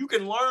 You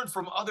can learn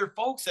from other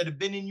folks that have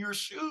been in your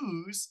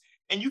shoes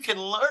and you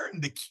can learn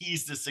the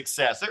keys to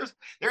success.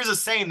 There's a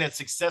saying that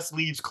success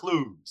leaves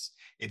clues.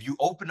 If you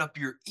open up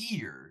your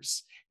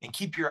ears and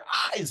keep your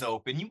eyes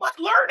open, you might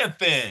learn a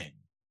thing.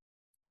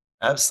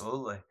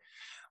 Absolutely.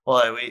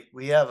 Well,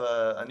 we have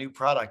a new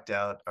product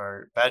out.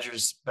 Our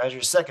Badger's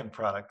second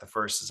product. The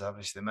first is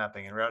obviously the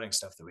mapping and routing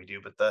stuff that we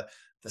do, but the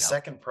Yep.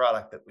 second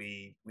product that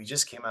we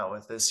just came out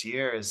with this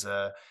year is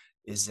a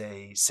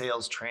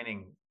sales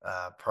training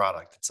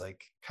product. It's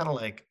like kind of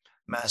like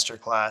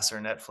Masterclass or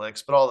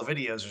Netflix, but all the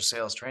videos are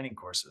sales training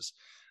courses.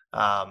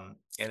 And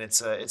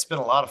it's been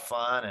a lot of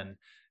fun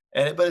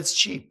but it's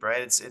cheap,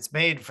 right? It's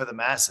made for the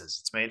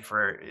masses.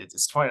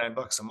 It's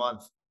 $29 a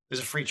month. There's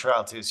a free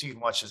trial too, so you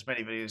can watch as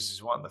many videos as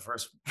you want in the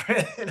first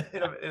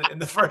in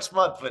the first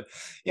month. But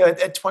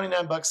at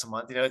 29 bucks a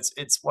month,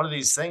 it's one of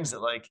these things that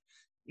like,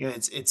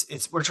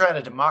 it's we're trying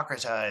to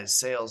democratize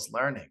sales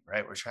learning,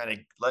 right? We're trying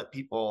to let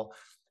people,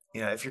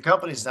 if your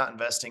company's not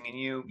investing in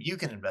you, you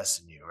can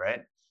invest in you,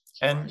 right?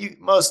 And Right.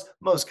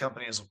 most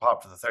companies will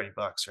pop for the 30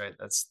 bucks, right?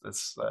 That's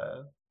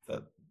the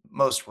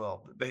most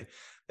will. They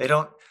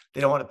don't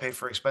they don't want to pay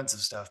for expensive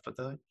stuff, but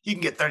you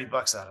can get 30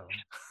 bucks out of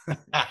them.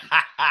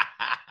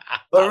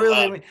 But I really,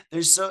 I love mean,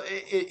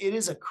 it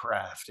is a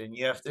craft, and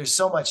there's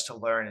so much to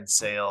learn in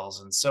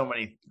sales, and so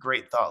many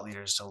great thought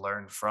leaders to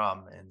learn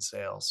from in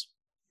sales.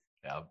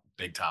 Yeah,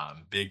 big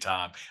time, big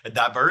time. A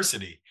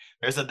diversity.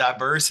 There's a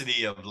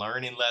diversity of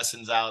learning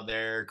lessons out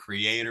there,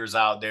 creators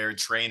out there,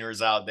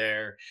 trainers out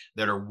there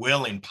that are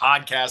willing,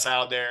 podcasts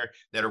out there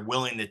that are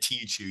willing to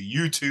teach you.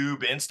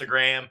 YouTube,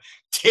 Instagram,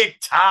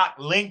 TikTok,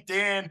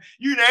 LinkedIn,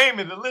 you name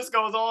it. The list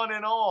goes on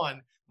and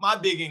on. My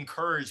big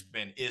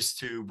encouragement is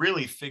to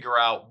really figure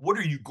out what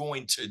are you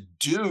going to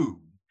do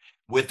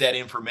with that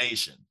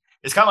information.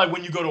 It's kind of like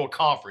when you go to a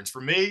conference.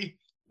 For me,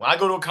 when I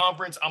go to a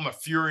conference, I'm a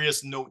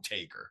furious note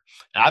taker.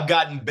 I've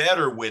gotten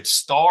better with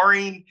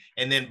starring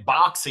and then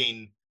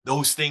boxing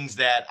those things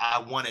that I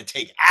want to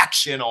take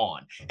action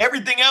on.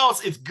 Everything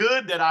else is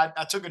good that I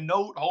took a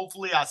note.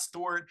 Hopefully, I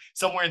store it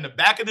somewhere in the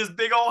back of this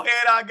big old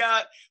head I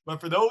got. But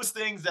for those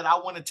things that I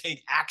want to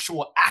take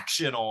actual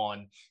action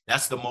on,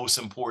 that's the most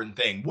important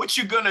thing. What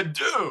you gonna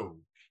do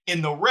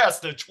in the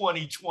rest of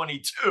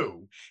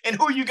 2022, and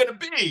who you gonna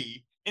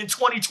be in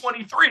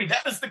 2023?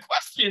 That is the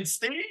question,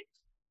 Steve.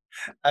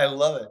 I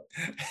love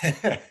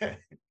it.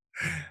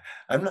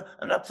 I'm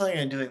not planning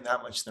on doing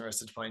that much in the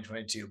rest of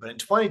 2022, but in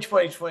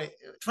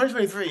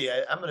 2023,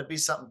 I'm gonna be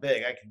something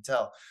big, I can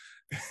tell.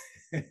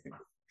 I,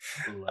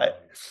 Love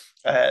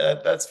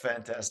it. that's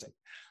fantastic.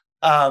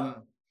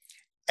 Um,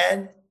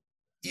 and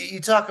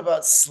you talk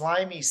about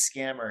slimy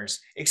scammers.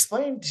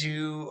 Explain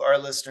to our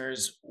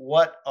listeners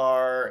what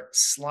are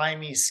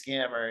slimy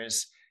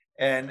scammers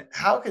and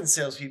how can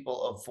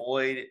salespeople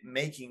avoid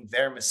making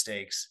their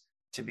mistakes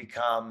to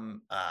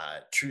become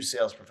true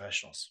sales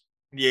professionals?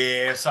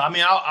 Yeah, so I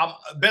mean,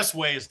 best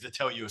way is to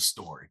tell you a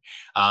story.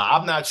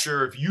 I'm not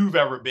sure if you've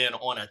ever been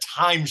on a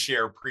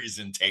timeshare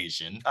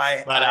presentation,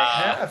 I but I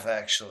have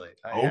actually.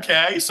 I have.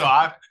 okay, so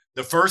I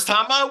the first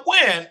time I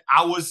went,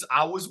 I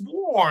was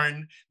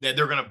warned that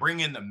they're going to bring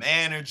in the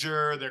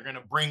manager, they're going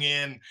to bring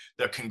in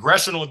the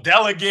congressional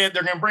delegate,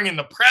 they're going to bring in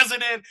the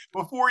president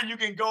before you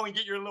can go and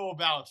get your little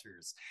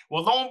vouchers.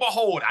 Well, lo and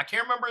behold, I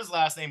can't remember his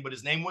last name, but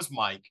his name was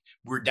Mike.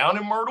 We're down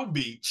in Myrtle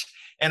Beach,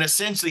 and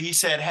essentially he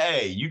said,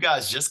 "Hey, you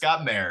guys just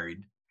got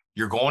married.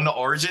 You're going to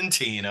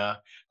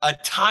Argentina. A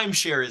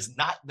timeshare is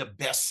not the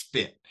best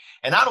fit."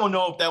 And I don't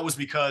know if that was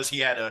because he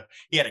had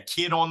a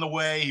kid on the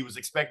way. He was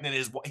expecting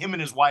him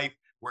and his wife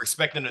were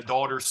expecting a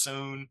daughter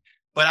soon.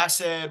 But I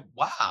said,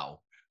 "Wow,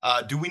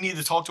 do we need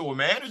to talk to a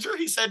manager?"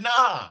 He said,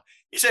 "Nah."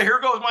 He said, "Here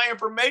goes my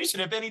information.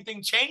 If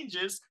anything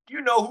changes,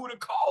 you know who to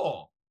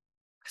call."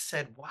 I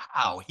said,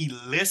 "Wow." He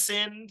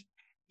listened,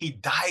 he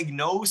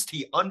diagnosed,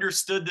 he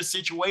understood the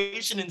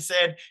situation and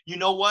said, "You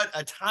know what?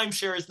 A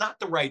timeshare is not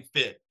the right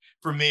fit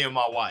for me and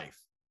my wife."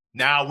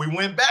 Now we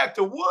went back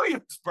to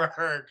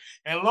Williamsburg,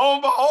 and lo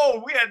and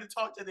behold, we had to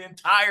talk to the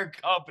entire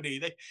company. He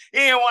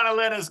didn't want to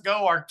let us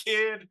go. Our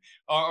kid,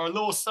 our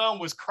little son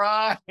was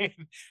crying.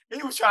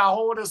 He was trying to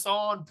hold us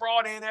on,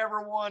 brought in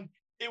everyone.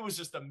 It was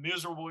just a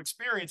miserable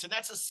experience. And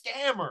that's a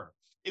scammer.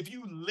 If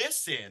you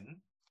listen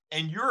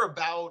and you're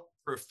about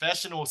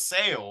professional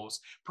sales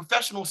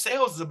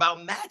is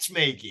about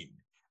matchmaking.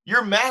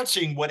 You're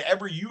matching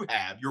whatever you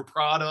have, your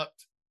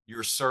product,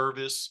 your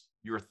service,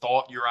 your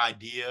thought, your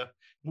idea,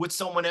 with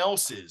someone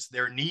else's,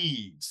 their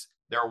needs,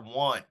 their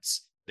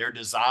wants, their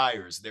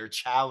desires, their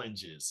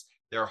challenges,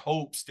 their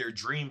hopes, their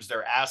dreams,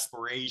 their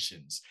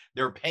aspirations,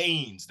 their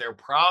pains, their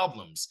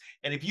problems.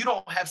 And if you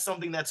don't have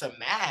something that's a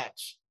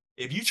match,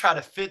 if you try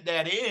to fit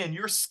that in,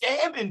 you're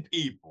scamming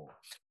people.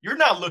 You're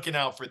not looking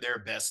out for their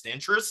best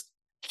interest.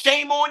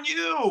 Shame on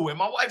you. And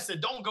my wife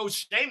said, "Don't go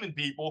shaming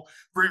people.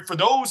 For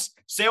those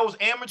sales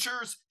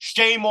amateurs,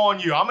 shame on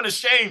you. I'm going to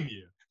shame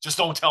you. Just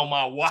don't tell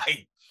my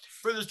wife."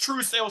 For the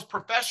true sales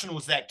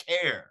professionals that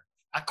care,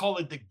 I call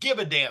it the give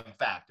a damn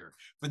factor.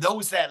 For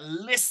those that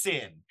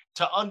listen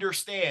to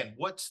understand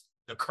what's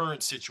the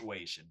current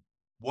situation,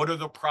 what are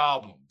the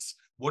problems,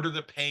 what are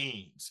the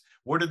pains,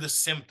 what are the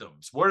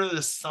symptoms, what are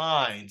the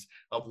signs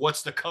of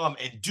what's to come,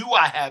 and do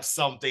I have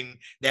something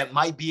that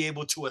might be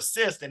able to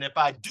assist? And if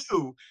I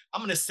do, I'm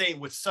going to say it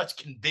with such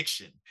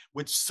conviction,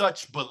 with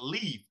such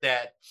belief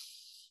that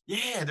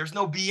yeah, there's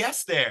no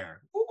BS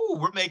there. Ooh,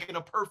 we're making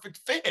a perfect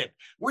fit.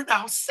 We're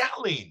now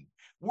selling.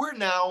 We're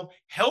now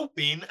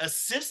helping,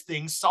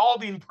 assisting,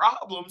 solving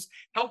problems,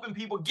 helping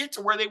people get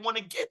to where they want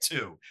to get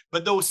to.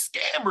 But those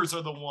scammers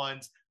are the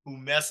ones who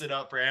mess it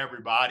up for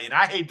everybody. And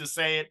I hate to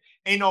say it,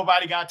 ain't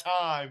nobody got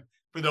time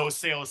for those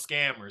sales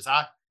scammers.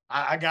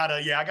 I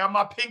got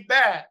my pink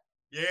bat.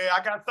 Yeah,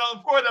 I got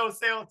something for those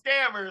sales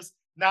scammers.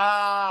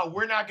 Nah,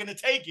 we're not gonna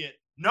take it.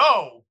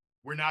 No,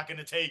 we're not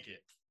gonna take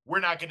it. We're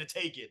not going to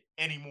take it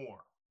anymore.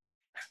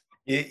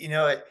 You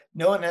know what?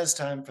 No one has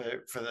time for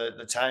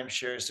the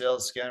timeshare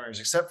sales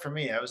scammers except for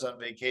me. I was on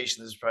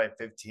vacation. This is probably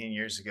 15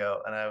 years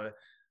ago, and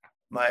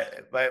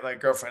my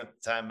girlfriend at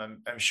the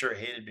time, I'm sure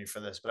hated me for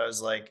this, but I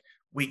was like,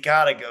 "We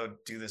gotta go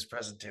do this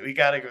presentation. We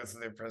gotta go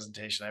through their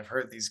presentation. I've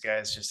heard these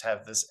guys just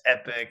have this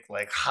epic,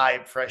 like high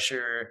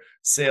pressure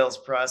sales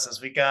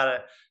process. We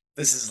gotta.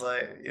 This is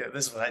like,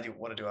 this is what I do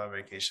want to do on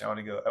vacation. I want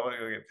to go. I want to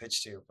go get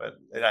pitched to, but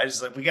and I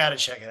just like we gotta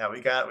check it out.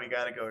 We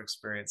gotta go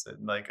experience it.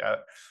 And like,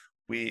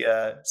 We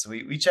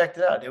checked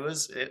it out. It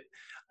was it.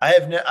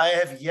 I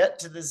have yet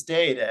to this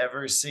day to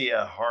ever see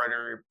a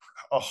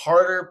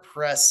harder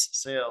press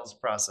sales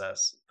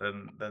process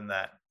than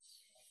that.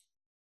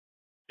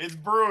 It's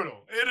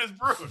brutal. It is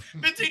brutal.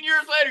 15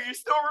 years later, you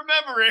still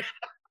remember it.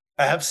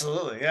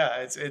 Absolutely,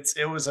 yeah.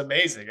 It was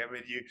amazing. I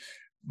mean,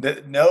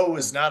 no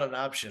was not an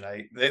option.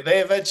 They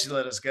eventually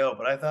let us go,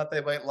 but I thought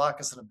they might lock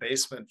us in a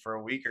basement for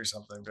a week or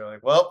something. They're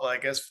like, well, I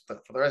guess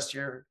for the rest of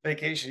your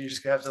vacation, you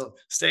just have to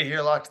stay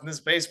here locked in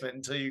this basement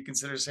until you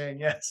consider saying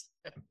yes.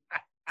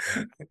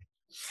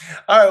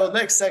 All right. Well,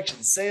 next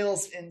section,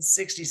 sales in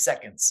 60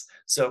 seconds.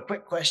 So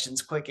quick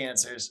questions, quick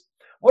answers.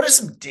 What are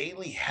some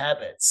daily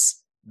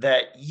habits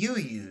that you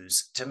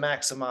use to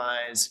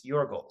maximize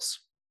your goals?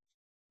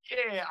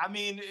 Yeah, I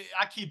mean,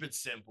 I keep it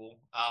simple.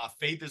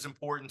 Faith is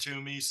important to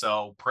me,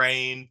 so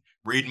praying,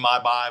 reading my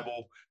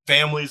Bible.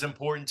 Family is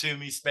important to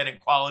me, spending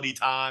quality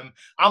time.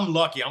 I'm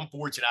lucky. I'm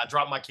fortunate. I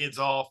drop my kids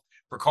off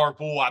for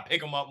carpool. I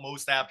pick them up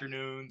most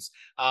afternoons.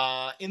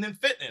 And then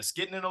fitness,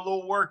 getting in a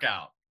little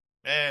workout.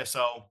 Yeah,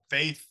 so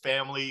faith,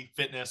 family,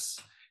 fitness,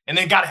 and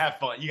then gotta have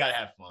fun. You gotta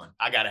have fun.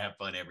 I gotta have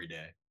fun every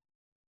day.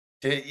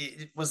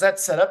 Was that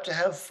set up to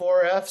have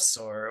 4 Fs,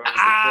 or was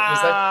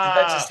that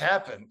did that just Ah,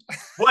 happen?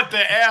 what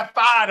the F?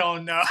 I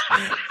don't know.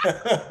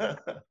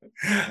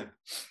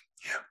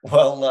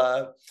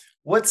 Well,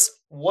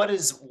 what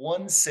is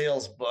one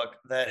sales book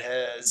that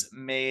has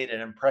made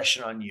an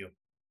impression on you?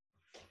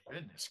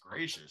 Goodness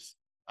gracious.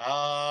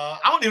 I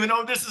don't even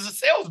know if this is a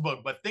sales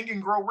book, but Think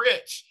and Grow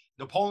Rich,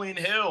 Napoleon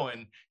Hill,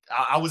 and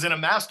I was in a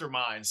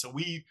mastermind, so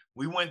we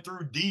went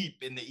through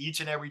deep into each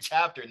and every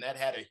chapter, and that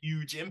had a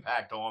huge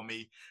impact on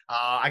me.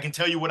 I can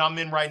tell you what I'm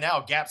in right now,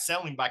 Gap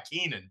Selling by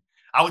Keenan.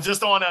 I was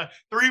just on a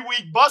 3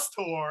 week bus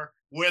tour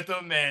with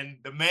him, and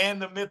the man,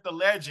 the myth, the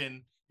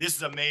legend. This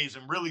is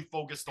amazing. Really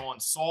focused on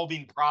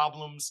solving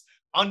problems,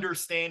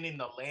 understanding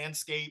the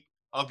landscape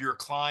of your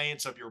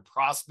clients, of your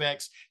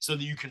prospects, so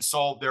that you can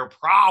solve their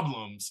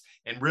problems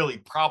and really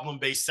problem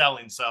based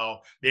selling. So,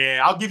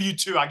 yeah, I'll give you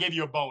two. I gave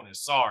you a bonus.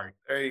 Sorry.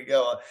 There you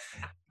go.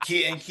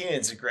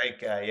 Keenan's a great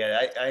guy.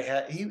 Yeah, I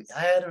had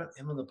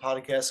him on the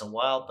podcast a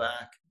while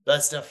back.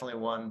 That's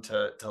definitely one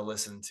to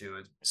listen to.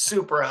 It's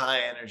super high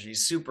energy,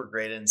 super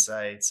great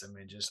insights. I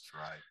mean, just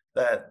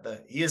That's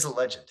right. he is a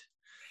legend.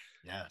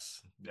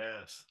 Yes.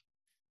 Yes.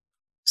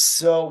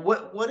 So,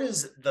 what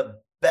is the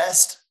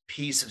best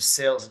piece of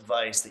sales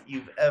advice that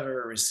you've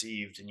ever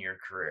received in your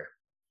career?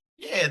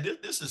 Yeah,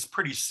 this is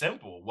pretty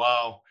simple.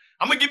 Well,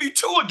 I'm gonna give you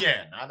two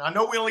again. I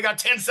know we only got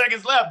 10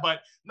 seconds left,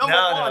 but number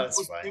No, one, no,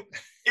 it's fine.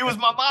 it was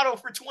my motto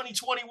for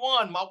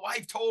 2021. My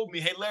wife told me,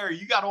 "Hey, Larry,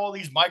 you got all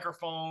these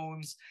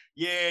microphones.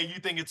 Yeah, you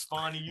think it's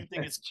funny, you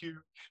think it's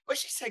cute." But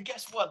she said,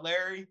 "Guess what,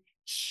 Larry?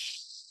 Shh,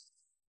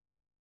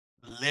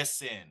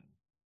 listen.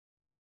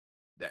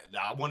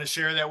 I want to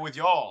share that with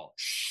y'all.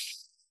 Shh,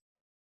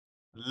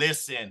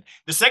 listen."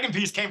 The second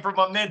piece came from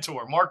my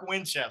mentor, Mark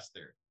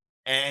Winchester.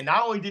 And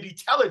not only did he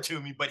tell it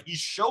to me, but he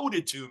showed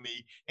it to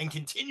me and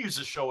continues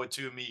to show it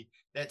to me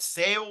that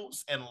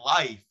sales and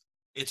life,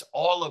 it's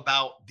all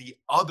about the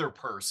other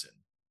person.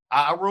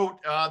 I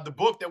wrote the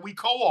book that we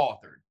co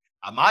authored.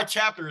 My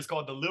chapter is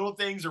called The Little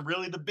Things Are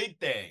Really the Big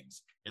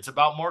Things. It's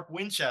about Mark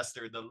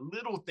Winchester, the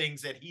little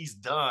things that he's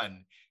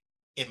done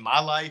in my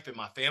life, in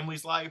my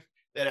family's life,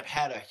 that have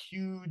had a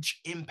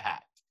huge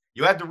impact.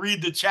 You have to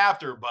read the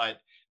chapter,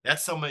 but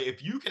that's somebody,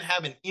 if you can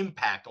have an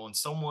impact on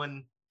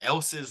someone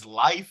else's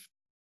life,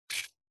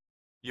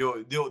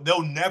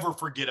 they'll never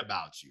forget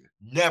about you.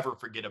 Never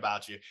forget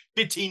about you.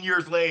 15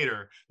 years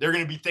later, they're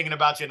going to be thinking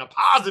about you in a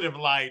positive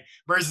light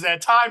versus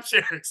that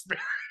timeshare experience.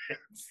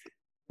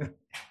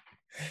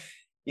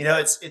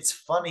 It's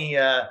funny.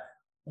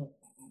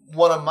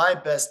 One of my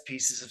best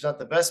pieces, if not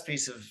the best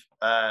piece of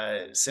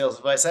sales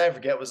advice I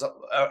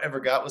ever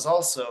got, was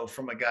also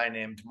from a guy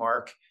named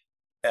Mark,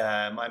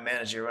 my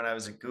manager when I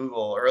was at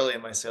Google early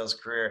in my sales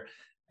career,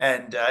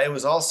 and it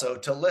was also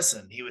to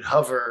listen. He would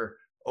hover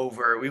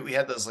over. We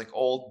had those like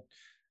old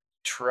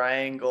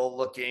triangle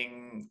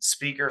looking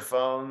speaker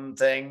phone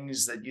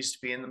things that used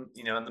to be in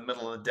the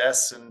middle of the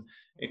desks and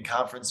in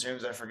conference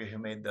rooms. I forget who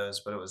made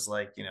those, but it was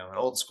like an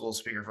old school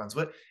speaker phones.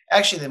 But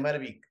actually, they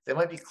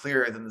might be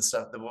clearer than the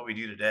stuff than what we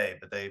do today.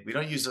 But we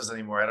don't use those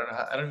anymore.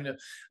 I don't even know.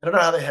 I don't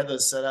know how they had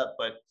those set up,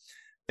 but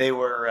they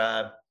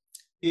were.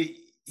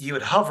 He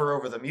would hover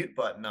over the mute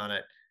button on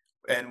it,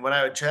 and when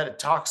I would try to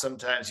talk,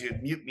 sometimes he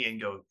would mute me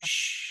and go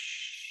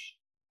shh,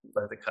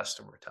 let the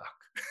customer talk.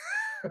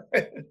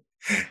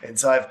 And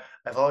so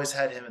I've always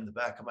had him in the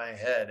back of my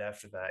head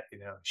after that,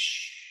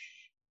 shh,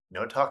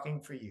 no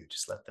talking for you.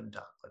 Just let them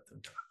talk. Let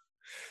them talk.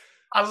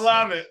 I So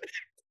love it.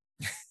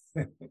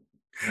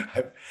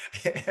 I,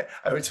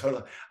 I would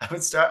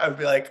start, I would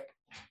be like,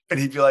 and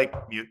he'd be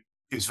like, mute.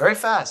 He was very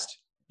fast,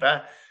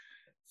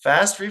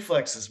 fast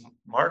reflexes.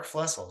 Mark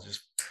Flessel,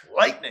 just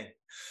lightning.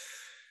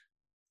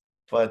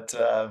 But,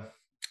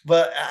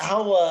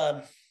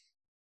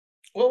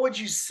 what would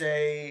you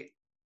say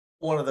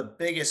one of the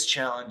biggest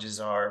challenges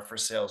are for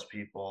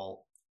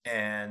salespeople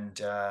and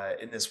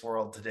in this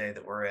world today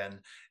that we're in,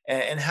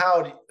 and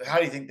how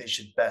do you think they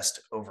should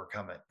best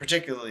overcome it,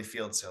 particularly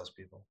field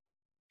salespeople?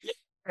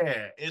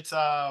 Yeah, it's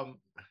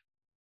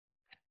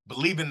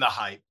believe in the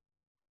hype.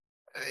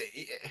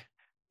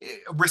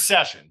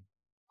 Recession.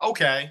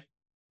 Okay.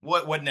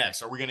 What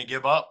next? Are we going to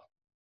give up?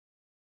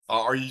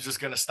 Are you just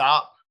going to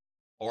stop?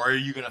 Or are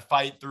you going to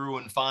fight through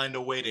and find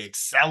a way to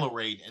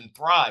accelerate and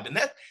thrive? And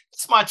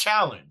that's my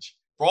challenge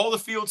for all the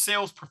field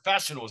sales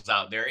professionals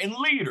out there and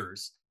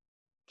leaders.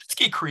 Let's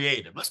get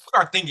creative. Let's put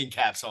our thinking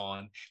caps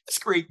on.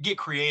 Get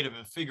creative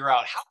and figure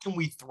out how can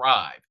we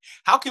thrive?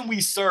 How can we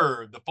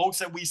serve the folks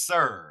that we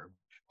serve,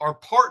 our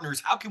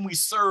partners? How can we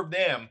serve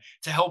them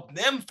to help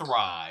them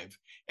thrive?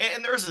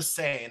 And there's a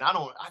saying,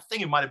 I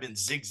think it might have been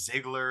Zig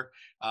Ziglar.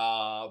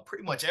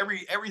 Pretty much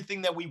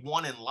everything that we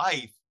want in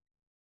life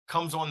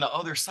comes on the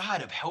other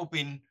side of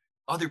helping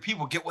other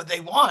people get what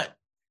they want.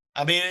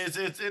 I mean,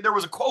 there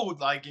was a quote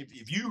like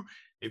if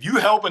you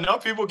help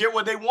enough people get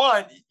what they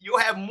want, you'll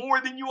have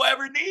more than you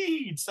ever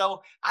need.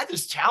 So I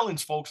just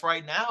challenge folks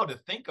right now to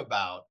think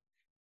about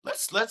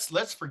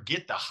let's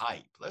forget the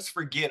hype. Let's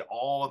forget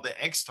all the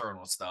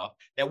external stuff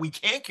that we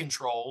can't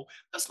control.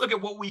 Let's look at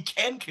what we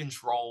can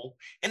control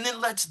and then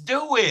let's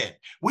do it.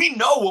 We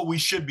know what we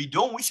should be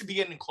doing. We should be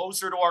getting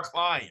closer to our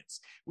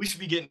clients. We should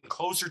be getting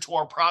closer to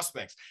our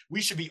prospects.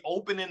 We should be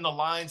opening the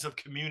lines of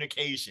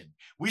communication.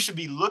 We should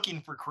be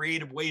looking for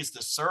creative ways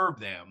to serve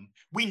them.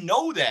 We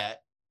know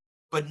that,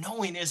 but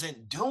knowing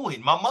isn't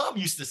doing. My mom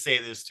used to say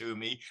this to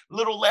me,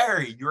 little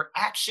Larry, your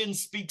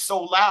actions speak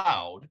so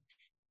loud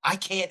I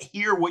can't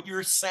hear what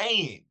you're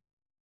saying.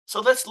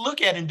 So let's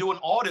look at and do an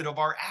audit of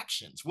our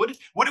actions. What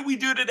did we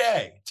do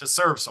today to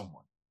serve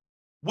someone?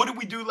 What did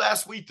we do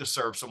last week to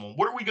serve someone?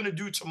 What are we going to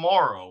do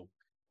tomorrow?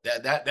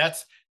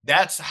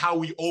 That's how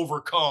we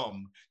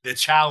overcome the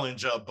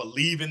challenge of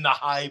believing the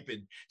hype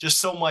and just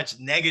so much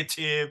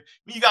negative. I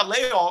mean, you got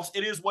layoffs,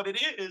 it is what it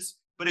is.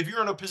 But if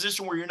you're in a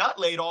position where you're not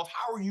laid off,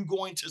 how are you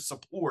going to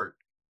support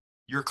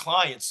your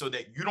clients so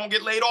that you don't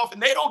get laid off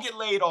and they don't get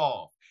laid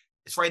off?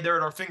 It's right there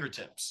at our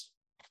fingertips.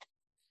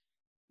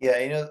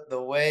 Yeah,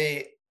 the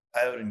way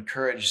I would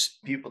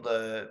encourage people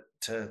to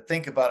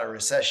think about a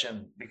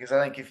recession, because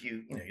I think if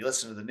you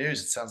listen to the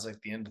news, it sounds like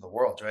the end of the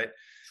world, right?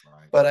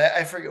 Right. But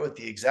I forget what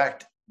the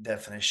exact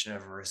definition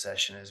of a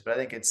recession is, but I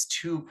think it's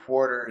 2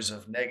 quarters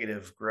of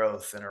negative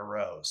growth in a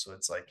row. So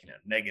it's like,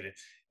 negative.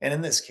 And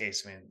in this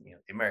case, I mean,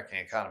 the American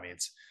economy,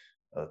 it's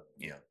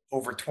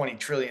over $20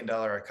 trillion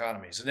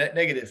economy. So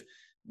negative,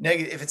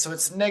 if it's so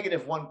it's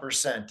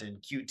 -1% in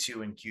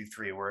Q2 and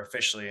Q3. We're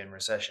officially in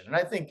recession. And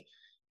I think,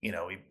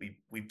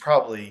 we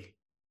probably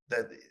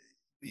that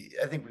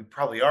I think we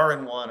probably are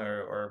in one,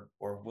 or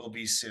will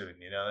be soon,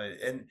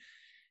 and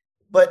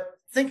but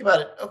think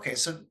about it. Okay,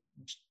 so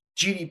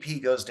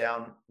GDP goes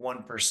down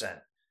 1%.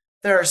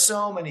 There are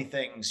so many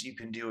things you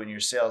can do in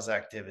your sales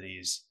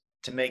activities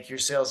to make your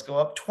sales go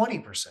up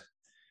 20%.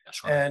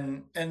 That's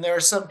right. And there are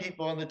some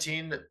people on the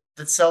team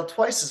that sell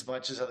twice as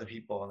much as other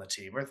people on the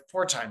team, or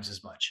 4 times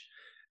as much.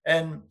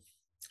 And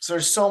so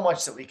there's so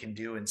much that we can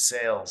do in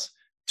sales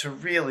to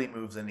really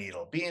move the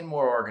needle, being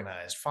more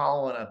organized,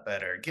 following up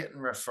better, getting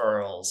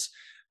referrals,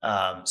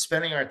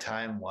 spending our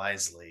time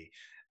wisely,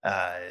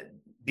 uh,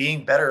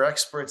 being better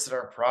experts at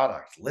our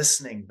product,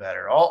 listening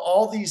better,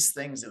 all these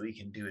things that we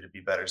can do to be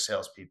better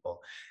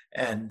salespeople.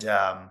 And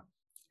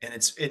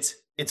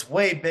it's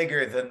way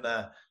bigger than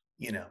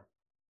you know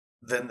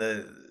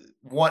the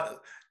one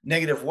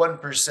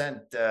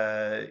 -1%,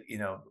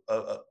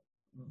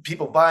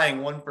 people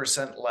buying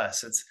 1%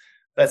 less.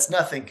 That's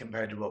nothing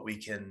compared to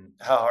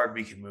how hard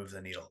we can move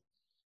the needle.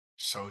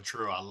 So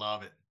true. I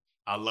love it.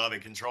 I love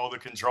it. Control the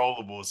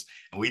controllables.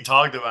 And we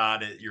talked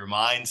about it, your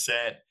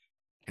mindset,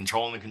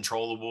 controlling the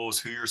controllables,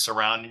 who you're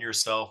surrounding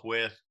yourself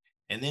with,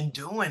 and then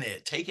doing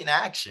it, taking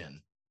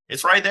action.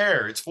 It's right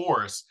there. It's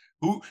for us.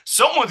 Who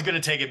someone's going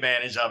to take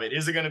advantage of it.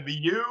 Is it going to be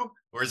you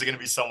or is it going to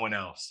be someone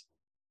else?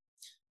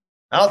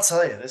 I'll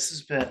tell you, this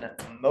has been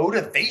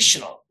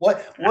motivational.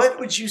 What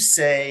would you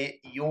say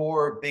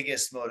your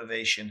biggest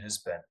motivation has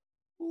been?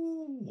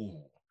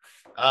 Ooh.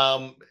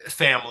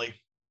 Family.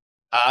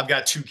 I've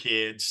got 2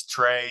 kids,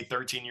 Trey,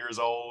 13 years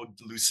old,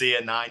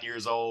 Lucia, 9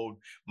 years old,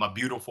 my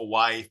beautiful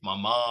wife, my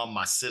mom,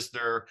 my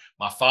sister,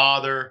 my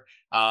father.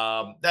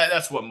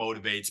 That's what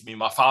motivates me.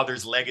 My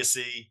father's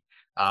legacy,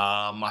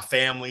 my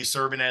family,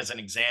 serving as an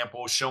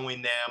example,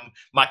 showing them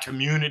my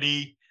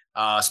community,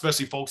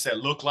 especially folks that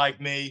look like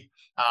me,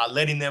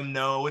 letting them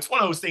know it's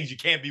one of those things you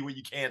can't be what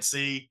you can't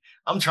see.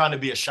 I'm trying to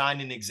be a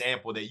shining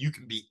example that you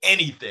can be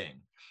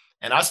anything.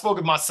 And I spoke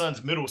at my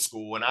son's middle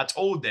school and I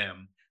told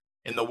them,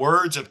 in the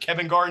words of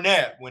Kevin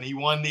Garnett when he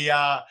won the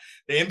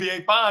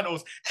NBA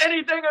Finals,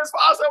 anything is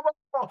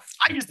possible.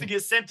 I used to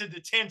get sent to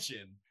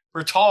detention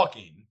for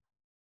talking.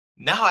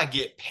 Now I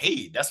get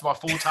paid. That's my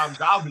full time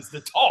job is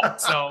to talk.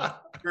 So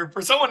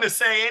for someone to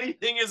say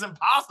anything is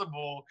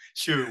impossible,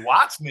 shoot,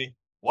 watch me,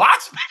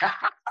 watch me.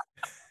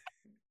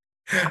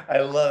 I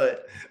love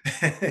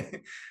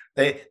it.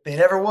 They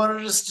never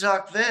wanted us to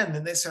talk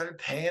then they started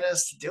paying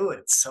us to do it.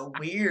 It's so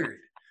weird.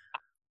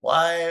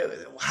 Why?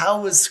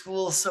 How was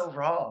school so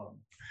wrong?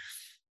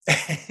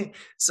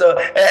 So,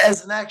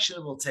 as an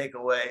actionable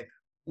takeaway,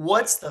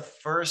 what's the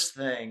first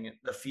thing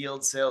the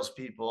field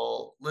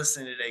salespeople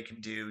listening today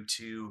can do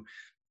to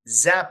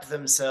zap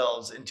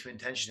themselves into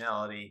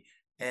intentionality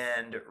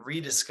and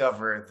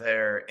rediscover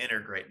their inner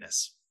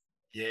greatness?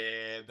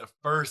 Yeah, the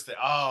first thing.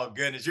 Oh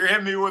goodness, you're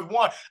hitting me with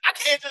one. I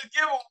can't just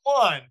give them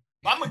one.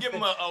 I'm gonna give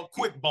them a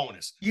quick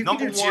bonus. You can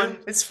Number do two. one,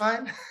 It's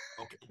fine.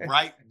 okay,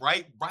 write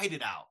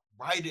it out.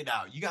 Write it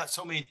out. You got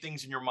so many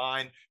things in your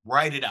mind.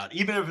 Write it out.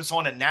 Even if it's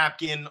on a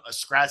napkin, a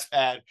scratch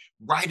pad,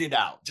 write it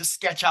out. Just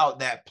sketch out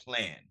that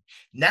plan.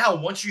 Now,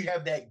 once you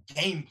have that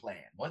game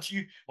plan, once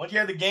you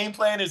have the game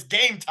plan, it's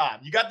game time.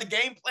 You got the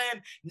game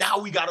plan. Now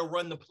we got to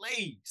run the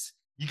plays.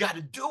 You got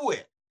to do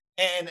it.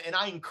 And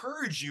I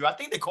encourage you, I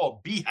think they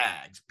call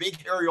BHAGs,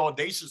 big, hairy,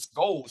 audacious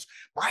goals.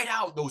 Write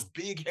out those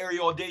big, hairy,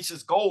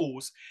 audacious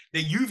goals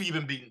that you've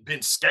even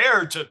been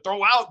scared to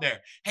throw out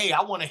there. Hey,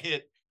 I want to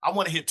hit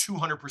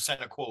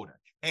 200% of quota.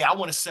 Hey, I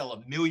want to sell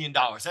 $1 million.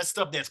 That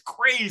stuff that's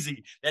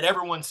crazy that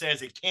everyone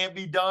says it can't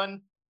be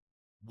done.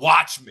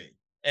 Watch me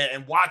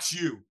and watch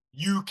you.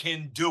 You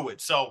can do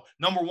it. So,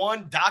 number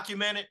one,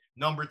 document it.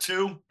 Number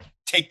two,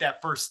 take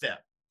that first step.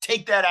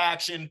 Take that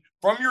action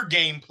from your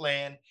game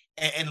plan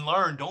and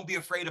learn. Don't be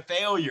afraid of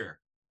failure.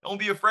 Don't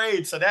be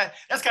afraid. So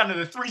that's kind of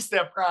the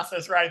three-step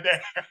process right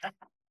there.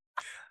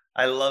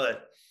 I love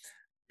it.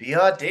 Be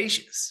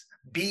audacious.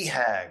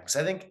 BHAGs.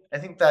 I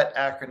think that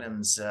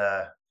acronym's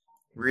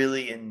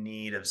really in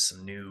need of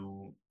some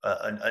new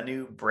a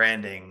new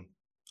branding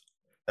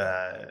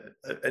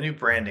a new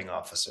branding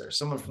officer.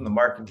 Someone from the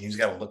marketing team's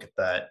got to look at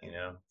that.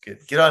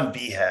 Get on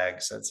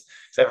BHAGs. That's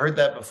 'cause I've heard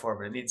that before,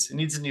 but it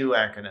needs a new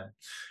acronym.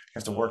 I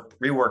have to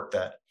rework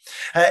that.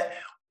 Uh,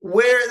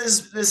 where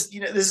this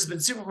has been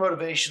super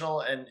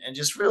motivational and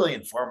just really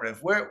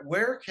informative.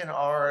 Where can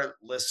our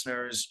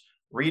listeners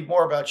read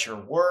more about your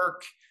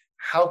work?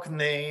 How can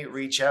they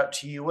reach out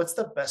to you? What's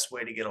the best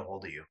way to get a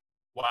hold of you?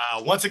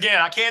 Wow. Once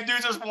again, I can't do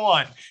just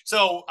one.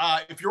 So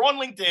if you're on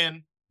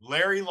LinkedIn,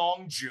 Larry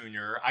Long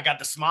Jr., I got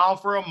the smile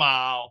for a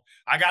mile.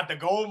 I got the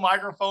gold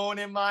microphone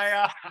in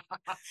my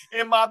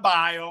in my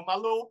bio, my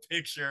little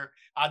picture.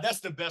 That's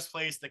the best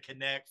place to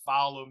connect.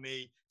 Follow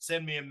me,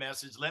 send me a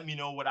message, let me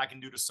know what I can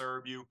do to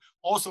serve you.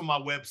 Also, my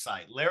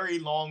website,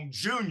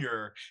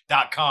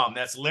 LarryLongJr.com.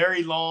 That's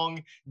Larry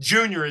Long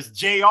Jr. is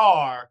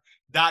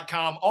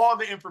JR.com. All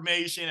the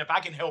information. If I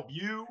can help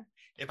you,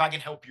 if I can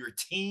help your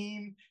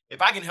team,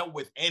 if I can help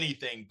with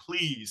anything,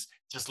 please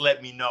just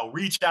let me know.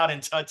 Reach out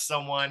and touch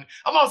someone.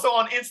 I'm also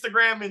on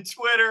Instagram and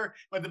Twitter,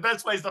 but the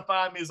best place to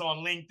find me is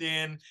on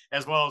LinkedIn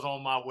as well as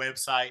on my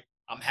website.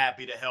 I'm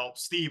happy to help.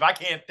 Steve, I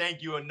can't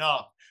thank you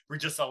enough for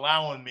just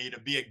allowing me to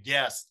be a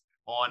guest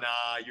on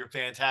your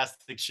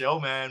fantastic show,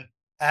 man.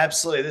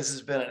 Absolutely. This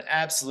has been an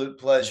absolute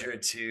pleasure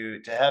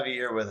to have you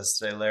here with us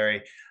today,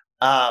 Larry.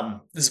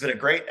 This has been a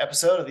great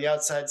episode of the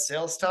Outside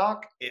Sales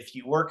Talk. If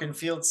you work in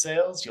field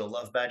sales, you'll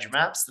love Badger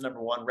Maps, the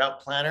number one route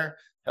planner.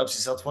 Helps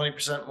you sell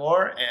 20%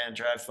 more and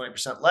drive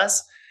 20%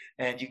 less.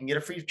 And you can get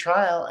a free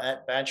trial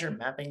at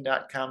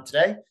badgermapping.com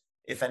today.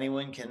 If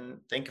anyone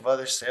can think of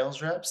other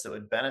sales reps that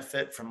would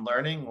benefit from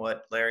learning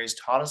what Larry's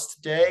taught us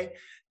today,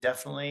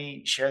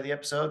 definitely share the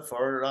episode,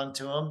 forward it on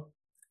to them.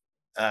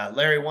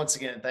 Larry, once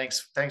again,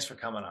 thanks for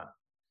coming on.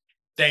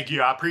 Thank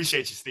you. I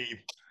appreciate you,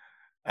 Steve.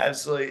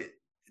 Absolutely.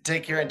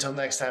 Take care until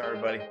next time,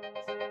 everybody.